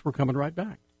Congress. We're coming right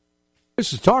back.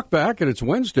 This is Talk Back, and it's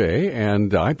Wednesday,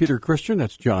 and I'm Peter Christian.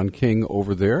 That's John King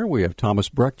over there. We have Thomas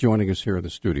Breck joining us here in the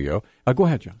studio. Go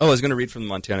ahead, John. Oh, I was going to read from the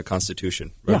Montana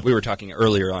Constitution. Yeah. We were talking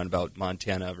earlier on about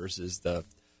Montana versus the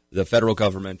federal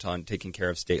government on taking care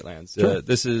of state lands. Sure.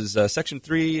 This is Section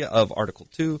 3 of Article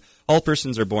 2. All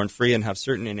persons are born free and have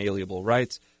certain inalienable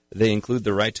rights. They include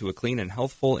the right to a clean and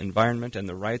healthful environment and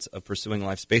the rights of pursuing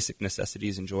life's basic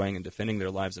necessities, enjoying and defending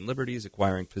their lives and liberties,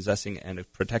 acquiring, possessing, and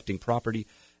protecting property,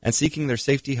 and seeking their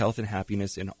safety, health, and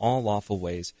happiness in all lawful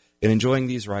ways. In enjoying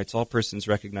these rights, all persons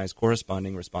recognize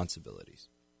corresponding responsibilities.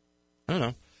 I don't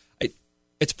know.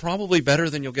 It's probably better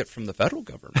than you'll get from the federal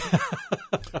government.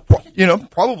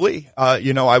 Probably.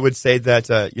 I would say that,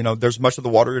 there's much of the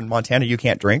water in Montana you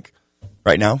can't drink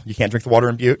right now. You can't drink the water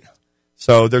in Butte.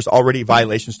 So there's already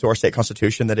violations to our state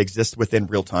constitution that exist within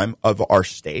real time of our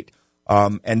state.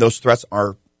 And those threats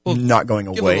are not going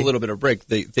away. Give them a little bit of a break.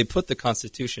 They put the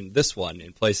Constitution, this one,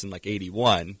 in place in like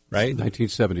 81, right?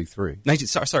 1973.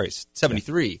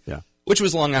 73. Yeah. Which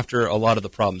was long after a lot of the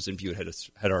problems in Butte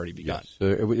had already begun.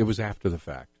 Yes, it was after the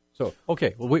fact. So,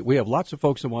 okay, well, we have lots of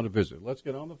folks that want to visit. Let's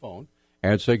get on the phone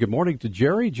and say good morning to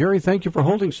Jerry. Jerry, thank you for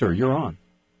holding, sir. You're on.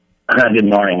 Good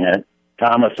morning,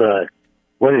 Thomas.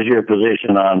 What is your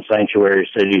position on sanctuary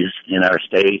cities in our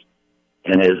state?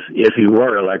 And if you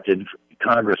were elected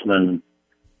congressman,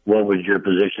 what would your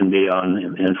position be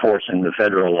on enforcing the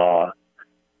federal law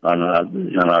on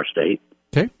our state?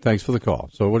 Okay, thanks for the call.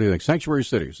 So what do you think? Sanctuary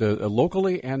cities,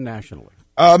 locally and nationally?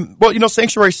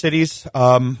 Sanctuary cities,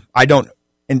 I don't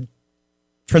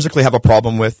intrinsically have a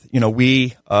problem with.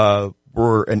 We are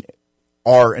an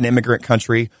immigrant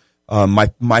country.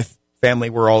 My family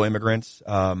were all immigrants.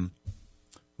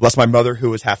 Bless my mother, who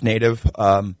was half Native.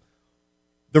 The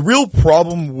real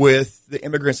problem with the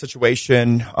immigrant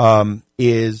situation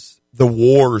is the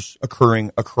wars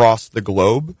occurring across the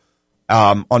globe.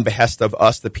 On behest of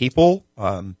us, the people.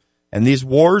 And these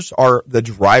wars are the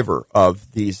driver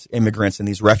of these immigrants and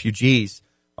these refugees.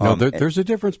 There's a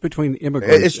difference between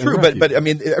immigrants. It's true, but I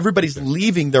mean, everybody's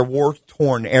leaving their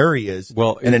war-torn areas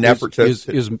in an effort to.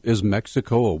 Is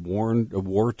Mexico a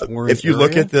war-torn? If you area?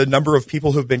 look at the number of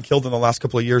people who've been killed in the last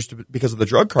couple of years because of the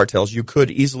drug cartels, you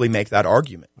could easily make that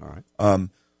argument. All right.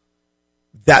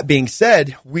 That being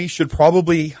said, we should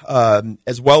probably,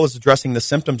 as well as addressing the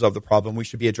symptoms of the problem, we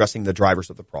should be addressing the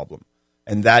drivers of the problem,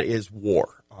 and that is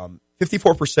war.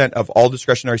 54% of all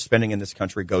discretionary spending in this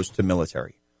country goes to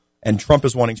military, and Trump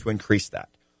is wanting to increase that.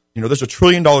 There's $1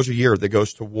 trillion a year that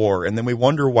goes to war, and then we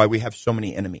wonder why we have so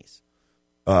many enemies.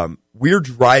 We're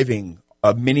driving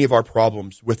many of our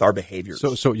problems with our behaviors.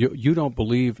 So you don't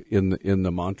believe in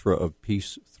the mantra of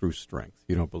peace through strength?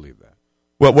 You don't believe that?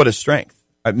 Well, what is strength?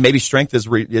 Maybe strength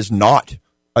is not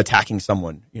attacking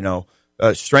someone.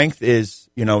 Strength is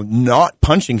not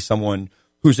punching someone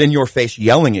who's in your face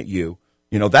yelling at you.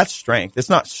 That's strength.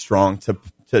 It's not strong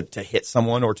to hit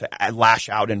someone or to lash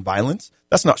out in violence.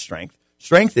 That's not strength.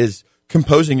 Strength is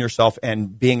composing yourself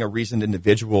and being a reasoned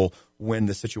individual when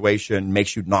the situation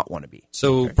makes you not want to be.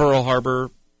 So Pearl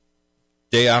Harbor,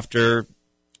 day after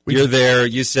you're there,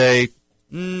 you say,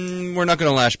 we're not going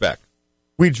to lash back.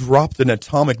 We dropped an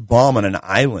atomic bomb on an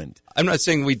island. I'm not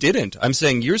saying we didn't. I'm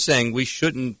saying you're saying we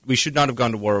should not have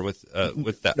gone to war with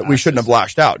that. We shouldn't have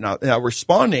lashed out. Now,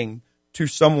 responding to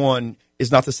someone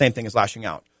is not the same thing as lashing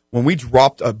out. When we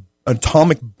dropped an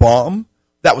atomic bomb,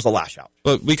 that was a lash out.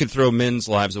 But we could throw men's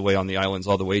lives away on the islands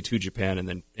all the way to Japan and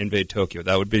then invade Tokyo.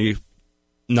 That would be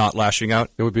not lashing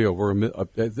out. It would be over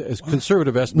as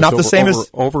conservative estimates. Not the same as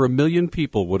over 1 million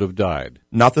people would have died.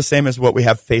 Not the same as what we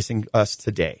have facing us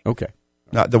today. Okay.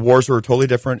 The wars were totally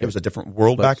different. It was a different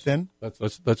world back then.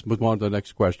 Let's move on to the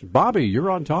next question. Bobby, you're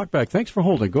on Talkback. Thanks for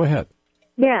holding. Go ahead.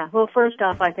 Yeah, well, first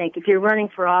off, I think if you're running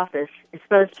for office, it's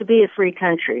supposed to be a free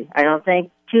country. I don't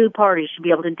think two parties should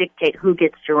be able to dictate who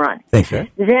gets to run. Thanks, okay.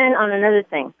 Then on another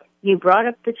thing, you brought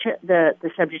up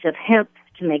the subject of hemp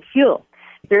to make fuel.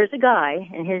 There's a guy,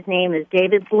 and his name is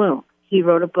David Bloom. He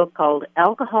wrote a book called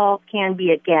Alcohol Can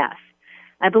Be a Gas.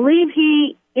 I believe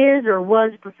he is or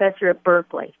was a professor at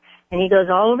Berkeley. And he goes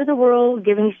all over the world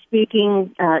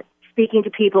speaking to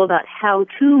people about how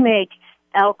to make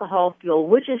alcohol fuel,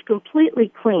 which is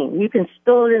completely clean. You can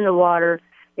spill it in the water.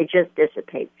 It just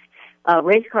dissipates.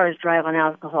 Race cars drive on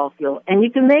alcohol fuel, and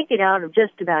you can make it out of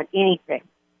just about anything.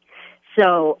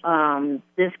 So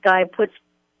this guy puts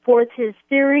forth his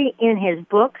theory in his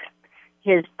book.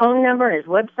 His phone number, his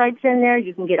website's in there.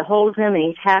 You can get a hold of him, and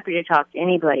he's happy to talk to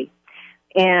anybody.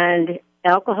 And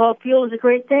alcohol fuel is a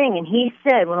great thing. And he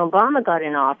said, when Obama got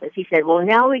in office, he said, well,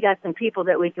 now we got some people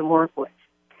that we can work with.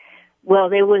 Well,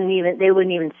 they wouldn't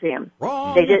even see him.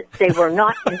 Wrong. They were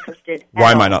not interested.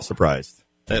 Why am I not surprised?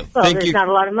 Well, there's not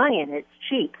a lot of money in it. It's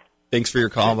cheap. Thanks for your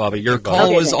call, Bobby. Your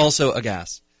call was also a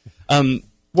gas.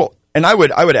 Well, and I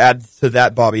would add to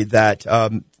that, Bobby, that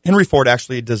Henry Ford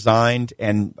actually designed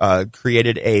and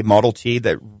created a Model T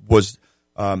that was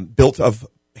built of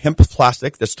hemp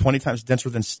plastic that's 20 times denser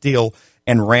than steel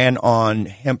and ran on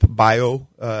hemp bio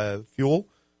fuel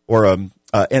or a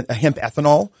hemp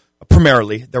ethanol.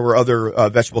 primarily. There were other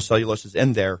vegetable celluloses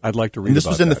in there. I'd like to read and this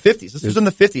about was in that. the 50s. This was in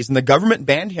the 50s, and the government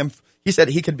banned him. He said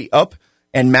he could be up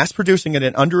and mass producing it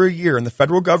in under a year, and the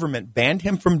federal government banned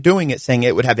him from doing it, saying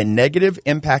it would have a negative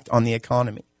impact on the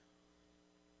economy.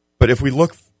 But if we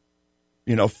look,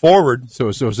 forward. So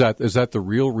is that the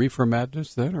real reefer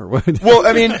madness then, or what? Well,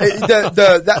 I mean,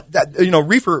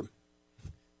 reefer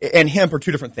and hemp are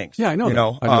two different things. Yeah, I know. I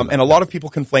know that. And a lot of people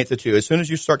conflate the two. As soon as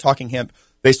you start talking hemp,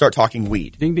 they start talking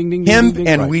weed. Ding, ding, ding. Hemp ding,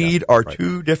 ding, and right, weed yeah, are right.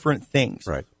 two different things.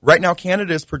 Right. Right now,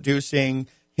 Canada is producing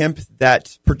hemp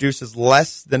that produces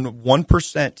less than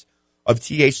 1% of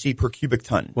THC per cubic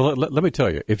ton. Well, let me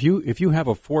tell you, if you have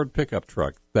a Ford pickup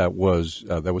truck that was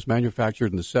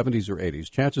manufactured in the 70s or 80s,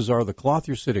 chances are the cloth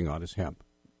you're sitting on is hemp.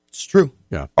 It's true.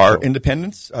 Yeah. Our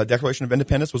independence, Declaration of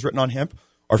Independence, was written on hemp.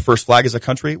 Our first flag as a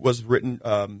country was written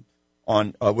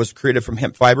was created from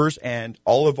hemp fibers, and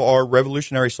all of our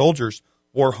revolutionary soldiers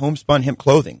wore homespun hemp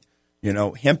clothing.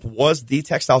 Hemp was the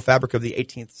textile fabric of the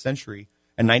 18th century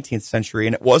and 19th century,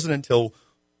 and it wasn't until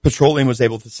petroleum was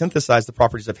able to synthesize the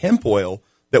properties of hemp oil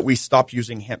that we stopped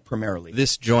using hemp primarily.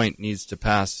 This joint needs to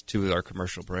pass to our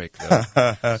commercial break. So.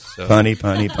 Punny.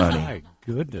 My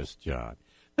goodness, John.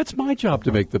 That's my job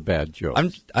to make the bad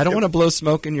jokes. I don't want to blow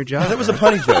smoke in your job. That was a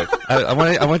punny joke.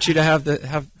 I want you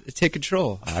to take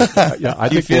control.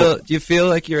 Do you feel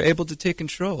like you're able to take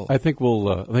control? I think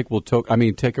we'll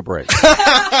take a break.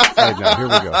 Right now, here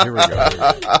we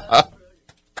go.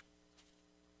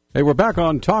 Hey, we're back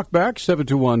on Talkback.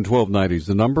 721-1290 is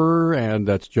the number, and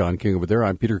that's John King over there.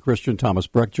 I'm Peter Christian. Thomas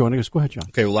Breck joining us. Go ahead, John.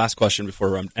 Okay, well, last question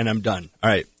before I'm done. All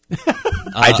right.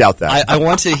 I doubt that. I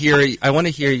want to hear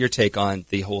your take on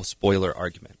the whole spoiler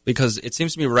argument, because it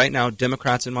seems to me right now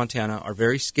Democrats in Montana are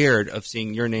very scared of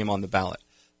seeing your name on the ballot.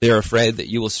 They are afraid that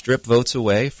you will strip votes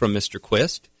away from Mr.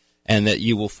 Quist and that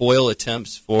you will foil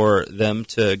attempts for them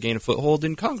to gain a foothold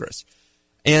in Congress.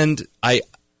 And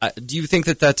do you think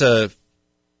that that's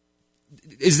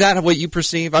is that what you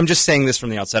perceive? I'm just saying this from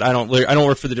the outside. I don't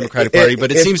work for the Democratic Party, but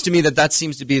it seems to me that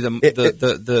seems to be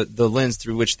the lens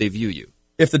through which they view you.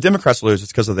 If the Democrats lose,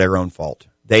 it's because of their own fault.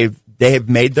 They have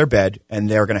made their bed, and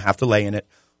they're going to have to lay in it.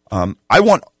 I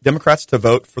want Democrats to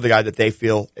vote for the guy that they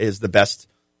feel is the best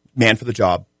man for the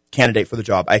job, candidate for the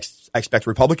job. I expect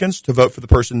Republicans to vote for the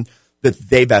person that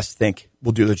they best think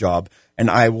will do the job, and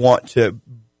I want to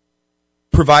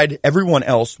provide everyone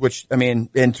else, which, I mean,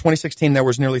 in 2016 there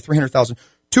was nearly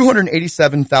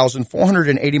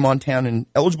 287,480 Montanan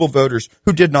eligible voters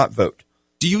who did not vote.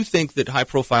 Do you think that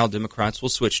high-profile Democrats will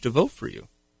switch to vote for you?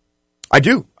 I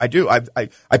do. I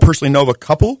personally know of a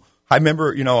couple. I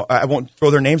remember, I won't throw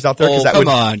their names out there because that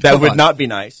would not be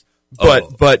nice.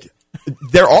 But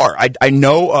there are. I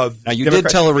know of. Now, you did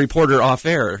tell a reporter off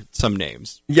air some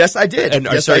names. Yes, I did. And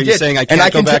yes, are you saying I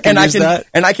can't go back and use that?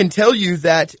 And I can tell you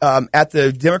that at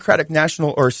the Democratic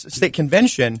National or State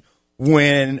Convention,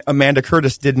 when Amanda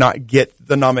Curtis did not get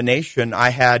the nomination, I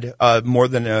had more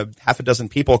than half a dozen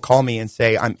people call me and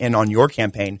say, I'm in on your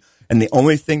campaign. And the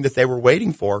only thing that they were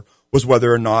waiting for was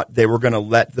whether or not they were going to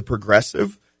let the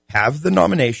progressive have the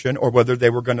nomination or whether they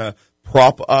were going to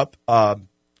prop up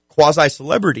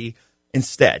quasi-celebrity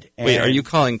instead. And wait, are you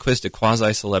calling Quist a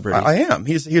quasi-celebrity? I am.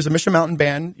 He's a Mission Mountain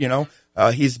band,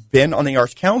 he's been on the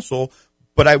Arts Council,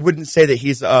 but I wouldn't say that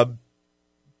he's a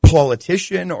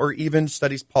politician or even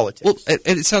studies politics. Well,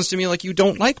 it sounds to me like you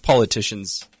don't like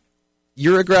politicians.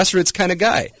 You're a grassroots kind of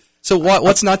guy. So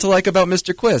what's not to like about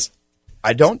Mr. Quist?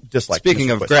 I don't dislike Speaking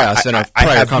Mr. of Quist. grass in a I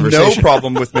prior have conversation. no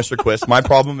problem with Mr. Quist. My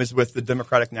problem is with the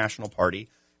Democratic National Party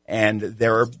and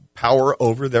their power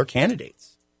over their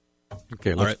candidates.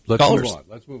 Okay, let's move on.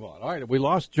 Let's move on. All right, we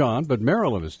lost John, but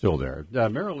Marilyn is still there.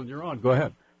 Marilyn, you're on. Go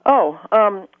ahead.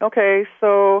 Okay,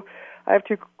 so I have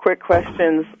two quick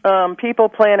questions. People,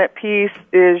 planet, peace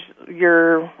is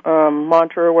your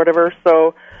mantra or whatever.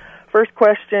 So, first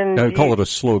question. Call it a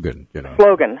slogan.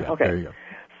 Slogan. Yeah, okay. There you go.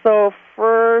 So,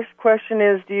 first question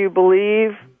is: do you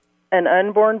believe an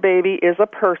unborn baby is a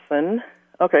person?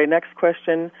 Okay. Next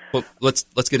question. Well, let's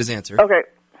get his answer. Okay.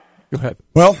 Go ahead.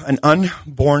 Well, an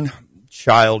unborn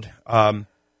child.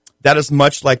 That is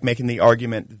much like making the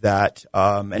argument that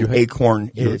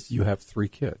acorn is. You have 3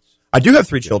 kids. I do have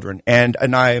 3 children, and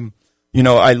I'm,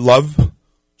 I love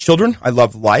children. I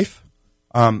love life.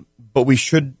 But we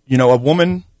should, a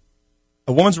woman's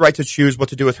right to choose what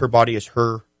to do with her body is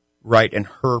her right and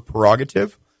her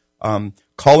prerogative.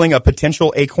 Calling a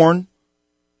potential acorn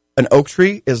an oak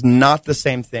tree is not the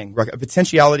same thing. A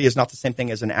potentiality is not the same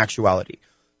thing as an actuality.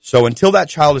 So until that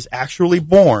child is actually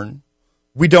born,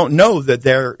 we don't know that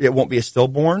it won't be a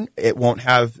stillborn. It won't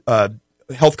have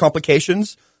health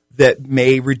complications that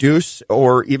may reduce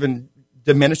or even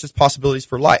diminishes possibilities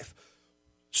for life.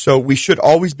 So we should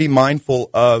always be mindful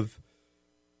of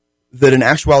that an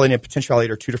actuality and a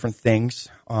potentiality are two different things.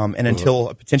 And until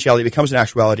a potentiality becomes an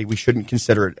actuality, we shouldn't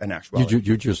consider it an actuality.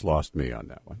 You just lost me on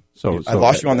that one. So I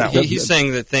lost you on that one. He's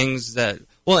saying that things that,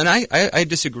 well, and I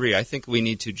disagree. I think we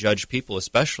need to judge people,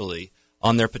 especially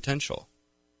on their potential.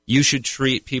 You should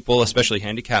treat people, especially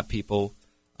handicapped people,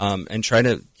 and try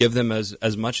to give them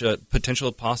as much a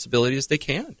potential possibility as they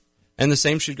can. And the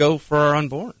same should go for our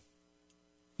unborn.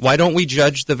 Why don't we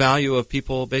judge the value of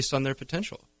people based on their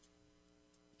potential?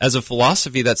 As a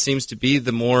philosophy, that seems to be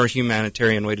the more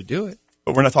humanitarian way to do it.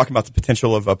 But we're not talking about the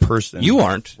potential of a person. You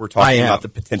aren't. We're talking about the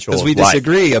potential of life. Because we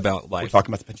disagree about life. We're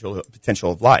talking about the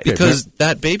potential of life. Because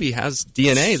that baby has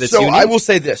DNA that's so unique. I will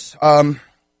say this.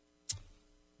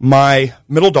 My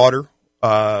middle daughter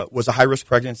was a high-risk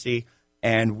pregnancy,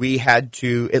 and we had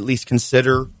to at least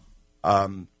consider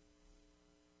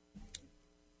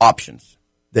options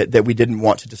that we didn't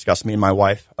want to discuss, me and my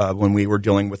wife, when we were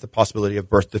dealing with the possibility of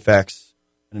birth defects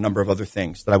and a number of other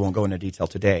things that I won't go into detail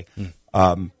today.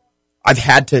 I've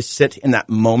had to sit in that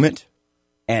moment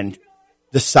and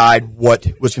decide what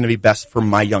was going to be best for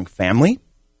my young family.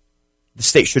 The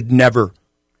state should never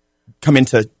come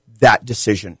into that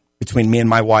decision between me and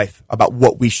my wife about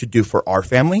what we should do for our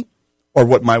family or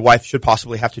what my wife should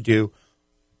possibly have to do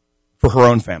for her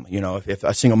own family. You know, if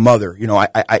a single mother, you know,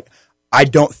 I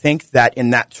don't think that in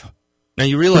that now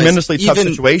you realize tremendously tough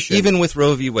situation. Even with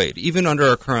Roe v. Wade, even under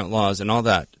our current laws and all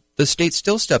that, the state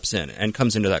still steps in and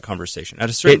comes into that conversation. At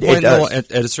a certain point,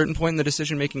 at a certain point in the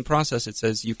decision-making process, it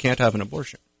says you can't have an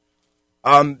abortion.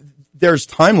 There's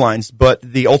timelines, but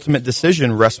the ultimate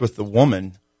decision rests with the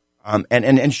woman,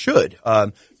 and should.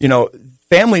 You know,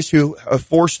 families who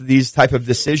force these type of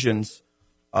decisions,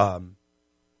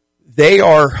 they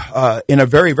are in a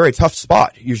very, very tough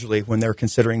spot usually when they're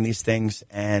considering these things,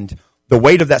 and the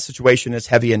weight of that situation is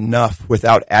heavy enough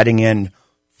without adding in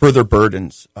further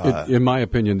burdens. In my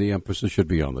opinion, the emphasis should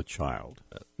be on the child.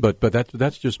 But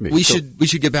that's just me. We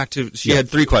should get back to. She had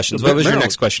three questions. What was your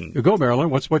next question? Go, Marilyn.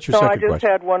 What's your second question? I just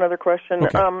had one other question.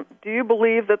 Okay. Do you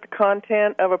believe that the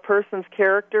content of a person's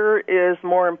character is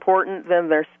more important than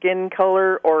their skin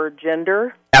color or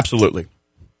gender? Absolutely.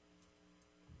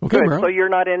 Okay, Good. Marilyn. So you're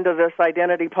not into this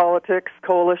identity politics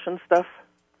coalition stuff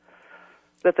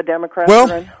that the Democrats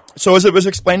are in? So as it was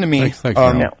explained to me, Thanks,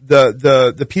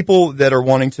 the people that are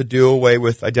wanting to do away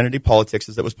with identity politics,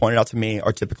 as it was pointed out to me,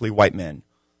 are typically white men.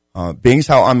 Being as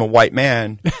how I'm a white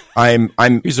man, I'm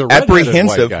He's a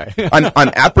apprehensive. redheaded white guy.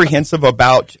 I'm apprehensive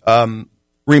about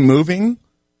removing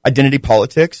identity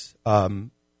politics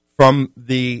from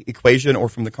the equation or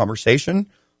from the conversation.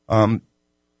 You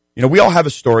know, we all have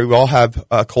a story. We all have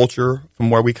a culture from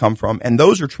where we come from, and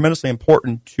those are tremendously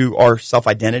important to our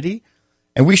self-identity.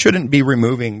 And we shouldn't be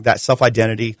removing that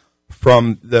self-identity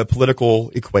from the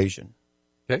political equation.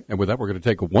 Okay, and with that, we're going to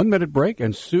take a 1-minute break.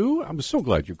 And Sue, I'm so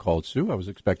glad you called, Sue. I was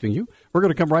expecting you. We're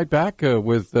going to come right back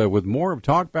with more of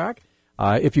Talk Back.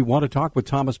 If you want to talk with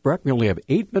Thomas Breck, we only have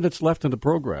 8 minutes left in the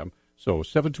program. So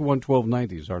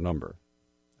 721-1290 is our number.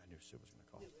 I knew Sue was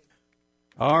going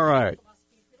to call. All right.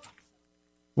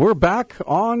 We're back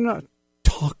on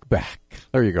Talk Back.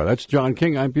 There you go. That's John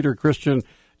King. I'm Peter Christian.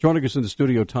 Joining us in the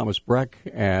studio, Thomas Breck,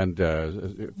 and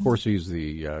of course, he's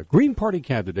the Green Party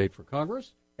candidate for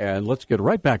Congress. And let's get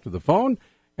right back to the phone.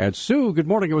 And Sue, good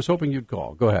morning. I was hoping you'd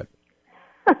call. Go ahead.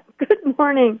 Good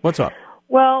morning. What's up?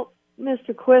 Well,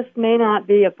 Mr. Quist may not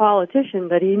be a politician,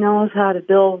 but he knows how to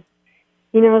build.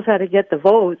 He knows how to get the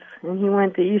votes. And he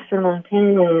went to Eastern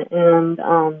Montana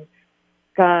and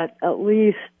got at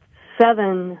least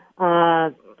 7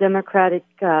 Democratic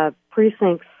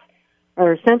precincts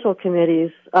or central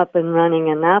committees up and running,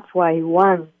 and that's why he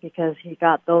won, because he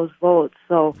got those votes.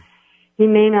 So he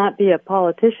may not be a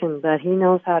politician, but he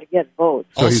knows how to get votes.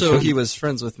 Also, he was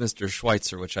friends with Mr.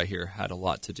 Schweitzer, which I hear had a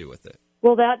lot to do with it.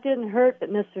 Well, that didn't hurt that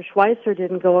Mr. Schweitzer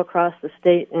didn't go across the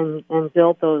state and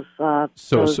build those.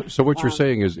 So what you're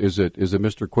saying is that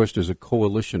Mr. Quist is a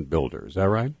coalition builder. Is that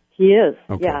right? He is.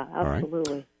 Okay. Yeah, All right.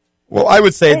 absolutely. Well, I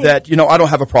would say that, you know, I don't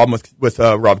have a problem with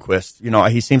Rob Quist. You know,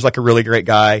 he seems like a really great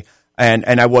guy.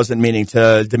 And I wasn't meaning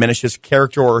to diminish his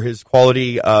character or his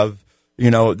quality of,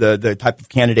 you know, the type of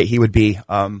candidate he would be.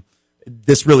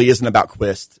 This really isn't about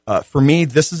Quist. For me,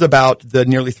 this is about the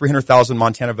nearly 300,000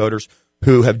 Montana voters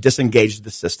who have disengaged the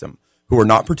system, who are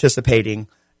not participating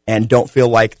and don't feel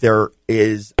like there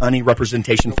is any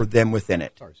representation for them within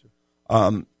it.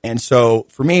 And so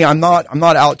for me, I'm not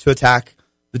out to attack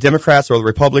the Democrats or the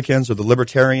Republicans or the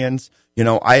Libertarians. You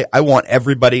know, I want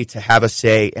everybody to have a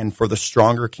say and for the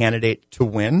stronger candidate to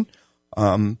win.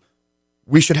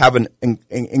 We should have an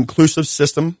inclusive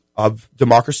system of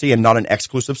democracy and not an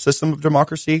exclusive system of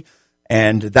democracy.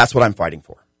 And that's what I'm fighting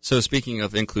for. So speaking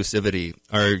of inclusivity,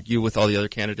 are you with all the other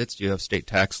candidates? Do you have state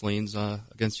tax liens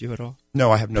against you at all?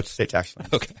 No, I have no state tax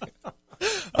liens.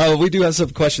 Okay. We do have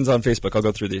some questions on Facebook. I'll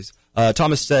go through these.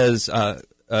 Thomas says,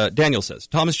 Daniel says,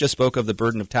 Thomas just spoke of the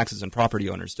burden of taxes on property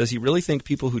owners. Does he really think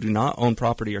people who do not own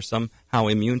property are somehow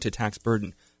immune to tax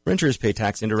burden? Renters pay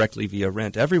tax indirectly via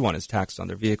rent. Everyone is taxed on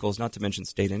their vehicles, not to mention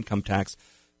state income tax.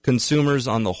 Consumers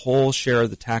on the whole share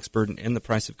the tax burden in the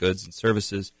price of goods and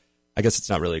services. I guess it's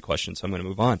not really a question, so I'm going to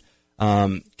move on.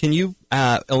 Can you,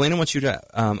 Elena wants you to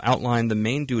outline the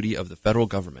main duty of the federal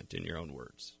government in your own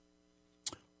words.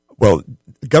 Well,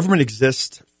 government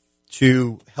exists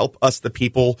to help us, the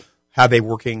people, have a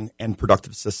working and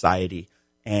productive society.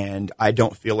 And I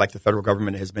don't feel like the federal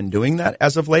government has been doing that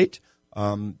as of late.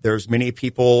 There's many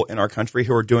people in our country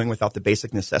who are doing without the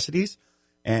basic necessities.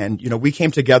 And, we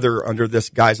came together under this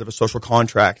guise of a social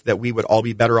contract that we would all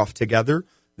be better off together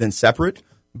than separate.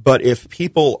 But if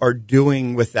people are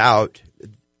doing without,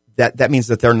 that means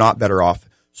that they're not better off.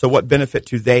 So what benefit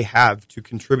do they have to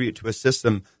contribute to a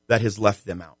system that has left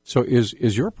them out? So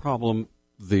is your problem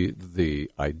the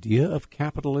idea of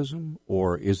capitalism,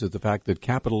 or is it the fact that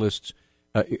capitalism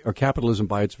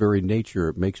by its very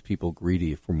nature makes people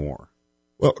greedy for more?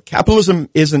 Well, capitalism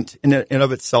isn't in and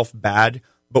of itself bad,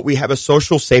 but we have a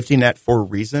social safety net for a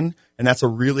reason, and that's a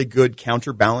really good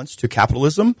counterbalance to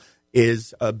capitalism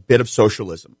is a bit of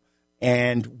socialism.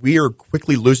 And we are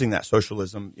quickly losing that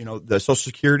socialism. The Social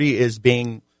Security is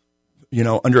being,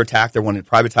 under attack. They're wanting to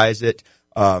privatize it.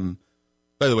 By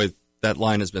the way, that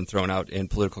line has been thrown out in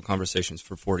political conversations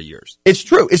for 40 years. It's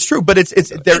true, but it's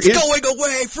going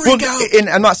away. Freak out. And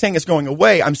I'm not saying it's going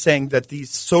away. I'm saying that these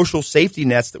social safety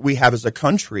nets that we have as a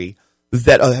country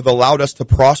that have allowed us to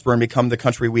prosper and become the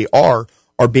country we are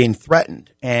being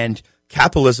threatened. And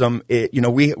capitalism,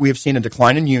 we have seen a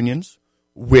decline in unions,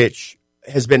 which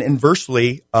has been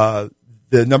inversely the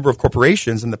number of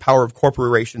corporations and the power of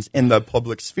corporations in the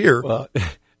public sphere. Well,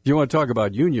 you want to talk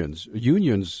about unions?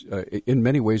 Unions, in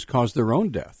many ways, caused their own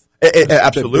death.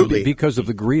 Absolutely. Because of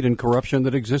the greed and corruption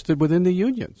that existed within the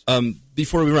unions.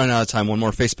 Before we run out of time, one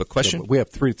more Facebook question. We have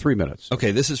three minutes.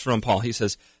 Okay, this is from Paul. He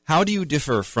says, how do you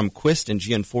differ from Quist and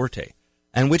Gianforte?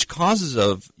 And which causes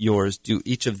of yours do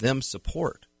each of them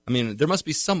support? I mean, there must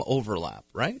be some overlap,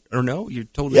 right? Or no? You're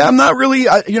totally... Yeah, I'm not really...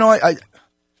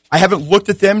 I haven't looked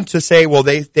at them to say, well,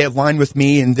 they align with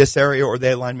me in this area or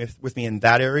they align with me in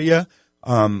that area.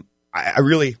 I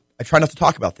try not to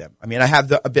talk about them. I mean, I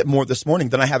have a bit more this morning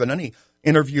than I have in any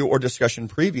interview or discussion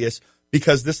previous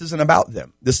because this isn't about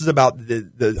them. This is about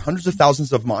the hundreds of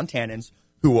thousands of Montanans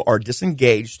who are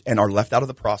disengaged and are left out of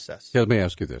the process. Let me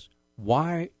ask you this.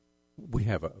 Why... We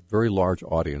have a very large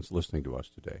audience listening to us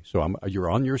today. So you're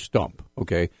on your stump,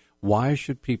 okay? Why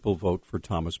should people vote for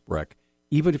Thomas Breck,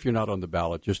 even if you're not on the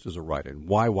ballot, just as a write-in?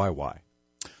 Why?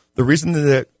 The reason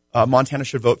that Montana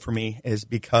should vote for me is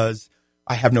because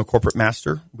I have no corporate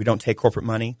master. We don't take corporate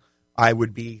money. I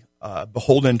would be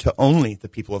beholden to only the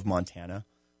people of Montana.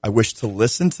 I wish to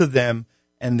listen to them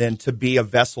and then to be a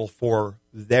vessel for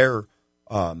their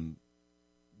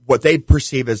what they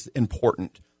perceive as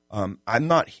important. I'm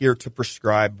not here to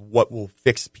prescribe what will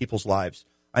fix people's lives.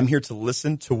 I'm here to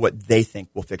listen to what they think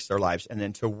will fix their lives and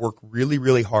then to work really,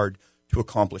 really hard to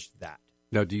accomplish that.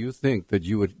 Now, do you think that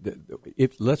you would,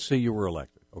 if let's say you were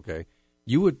elected, okay,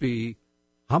 you would be,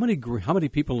 how many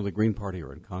people in the Green Party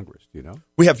are in Congress, do you know?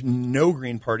 We have no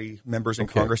Green Party members in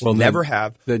Congress. Well, never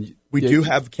have. We do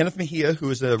have Kenneth Mejia, who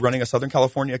is running a Southern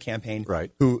California campaign, right?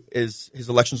 Who is his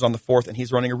election's on the 4th, and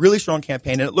he's running a really strong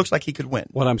campaign, and it looks like he could win.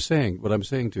 What I'm saying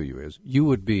to you is, you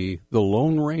would be the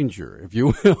Lone Ranger, if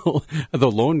you will,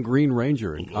 the Lone Green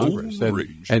Ranger in Congress,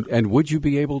 and would you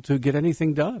be able to get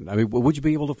anything done? I mean, would you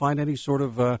be able to find any sort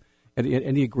of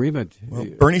any agreement? Well,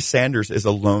 Bernie Sanders is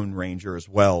a Lone Ranger as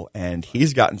well, and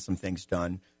he's gotten some things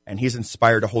done, and he's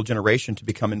inspired a whole generation to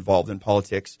become involved in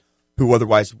politics who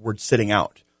otherwise were sitting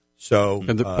out. So,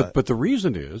 but the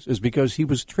reason is because he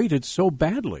was treated so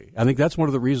badly. I think that's one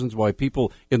of the reasons why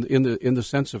people, in the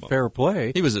sense of fair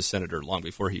play, he was a senator long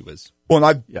before he was. Well, and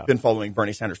I've been following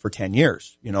Bernie Sanders for 10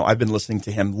 years. I've been listening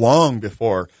to him long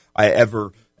before I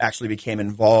ever actually became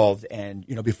involved, and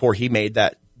before he made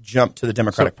that jump to the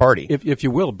Democratic Party. If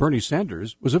you will, Bernie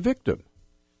Sanders was a victim.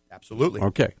 Absolutely.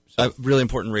 Okay. A really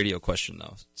important radio question,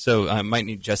 though. So I might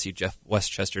need Jeff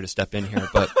Westchester to step in here,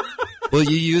 but will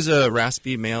you use a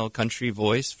raspy male country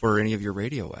voice for any of your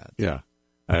radio ads? Yeah.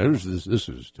 This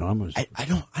is Thomas. I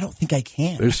don't think I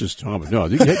can. This is Thomas. No,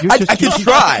 I can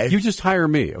try. You just hire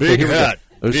me. Okay,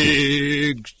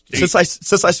 Since I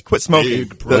quit smoking,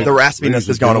 the raspiness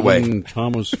has gone away.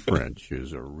 Thomas French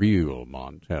is a real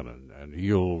Montanan, and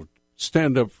he'll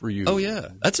stand up for you. Oh yeah,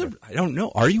 I don't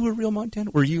know. Are you a real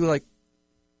Montanan? Were you like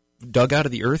dug out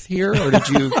of the earth here, or did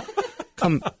you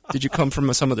come? Did you come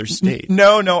from some other state?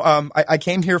 No. I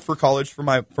came here for college for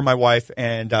my wife,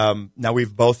 and now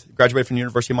we've both graduated from the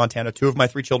University of Montana. 2 of my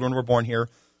 3 children were born here.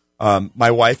 My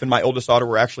wife and my oldest daughter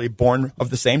were actually born of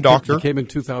the same doctor. They came in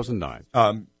 2009.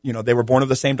 They were born of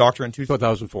the same doctor in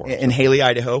 2004 in Haley,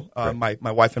 Idaho. Right.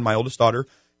 My wife and my oldest daughter,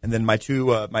 and then my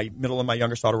middle and my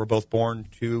youngest daughter were both born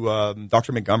to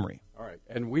Dr. Montgomery. All right,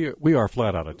 and we are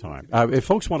flat out of time. If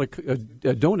folks want to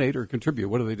donate or contribute,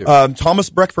 what do they do?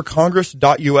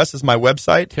 ThomasBreckForCongress.us is my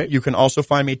website. Okay. You can also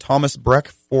find me Thomas Breck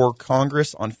for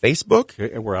Congress on Facebook.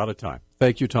 Okay, and we're out of time.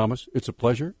 Thank you, Thomas. It's a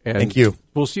pleasure. And thank you.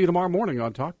 We'll see you tomorrow morning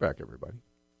on Talkback, everybody.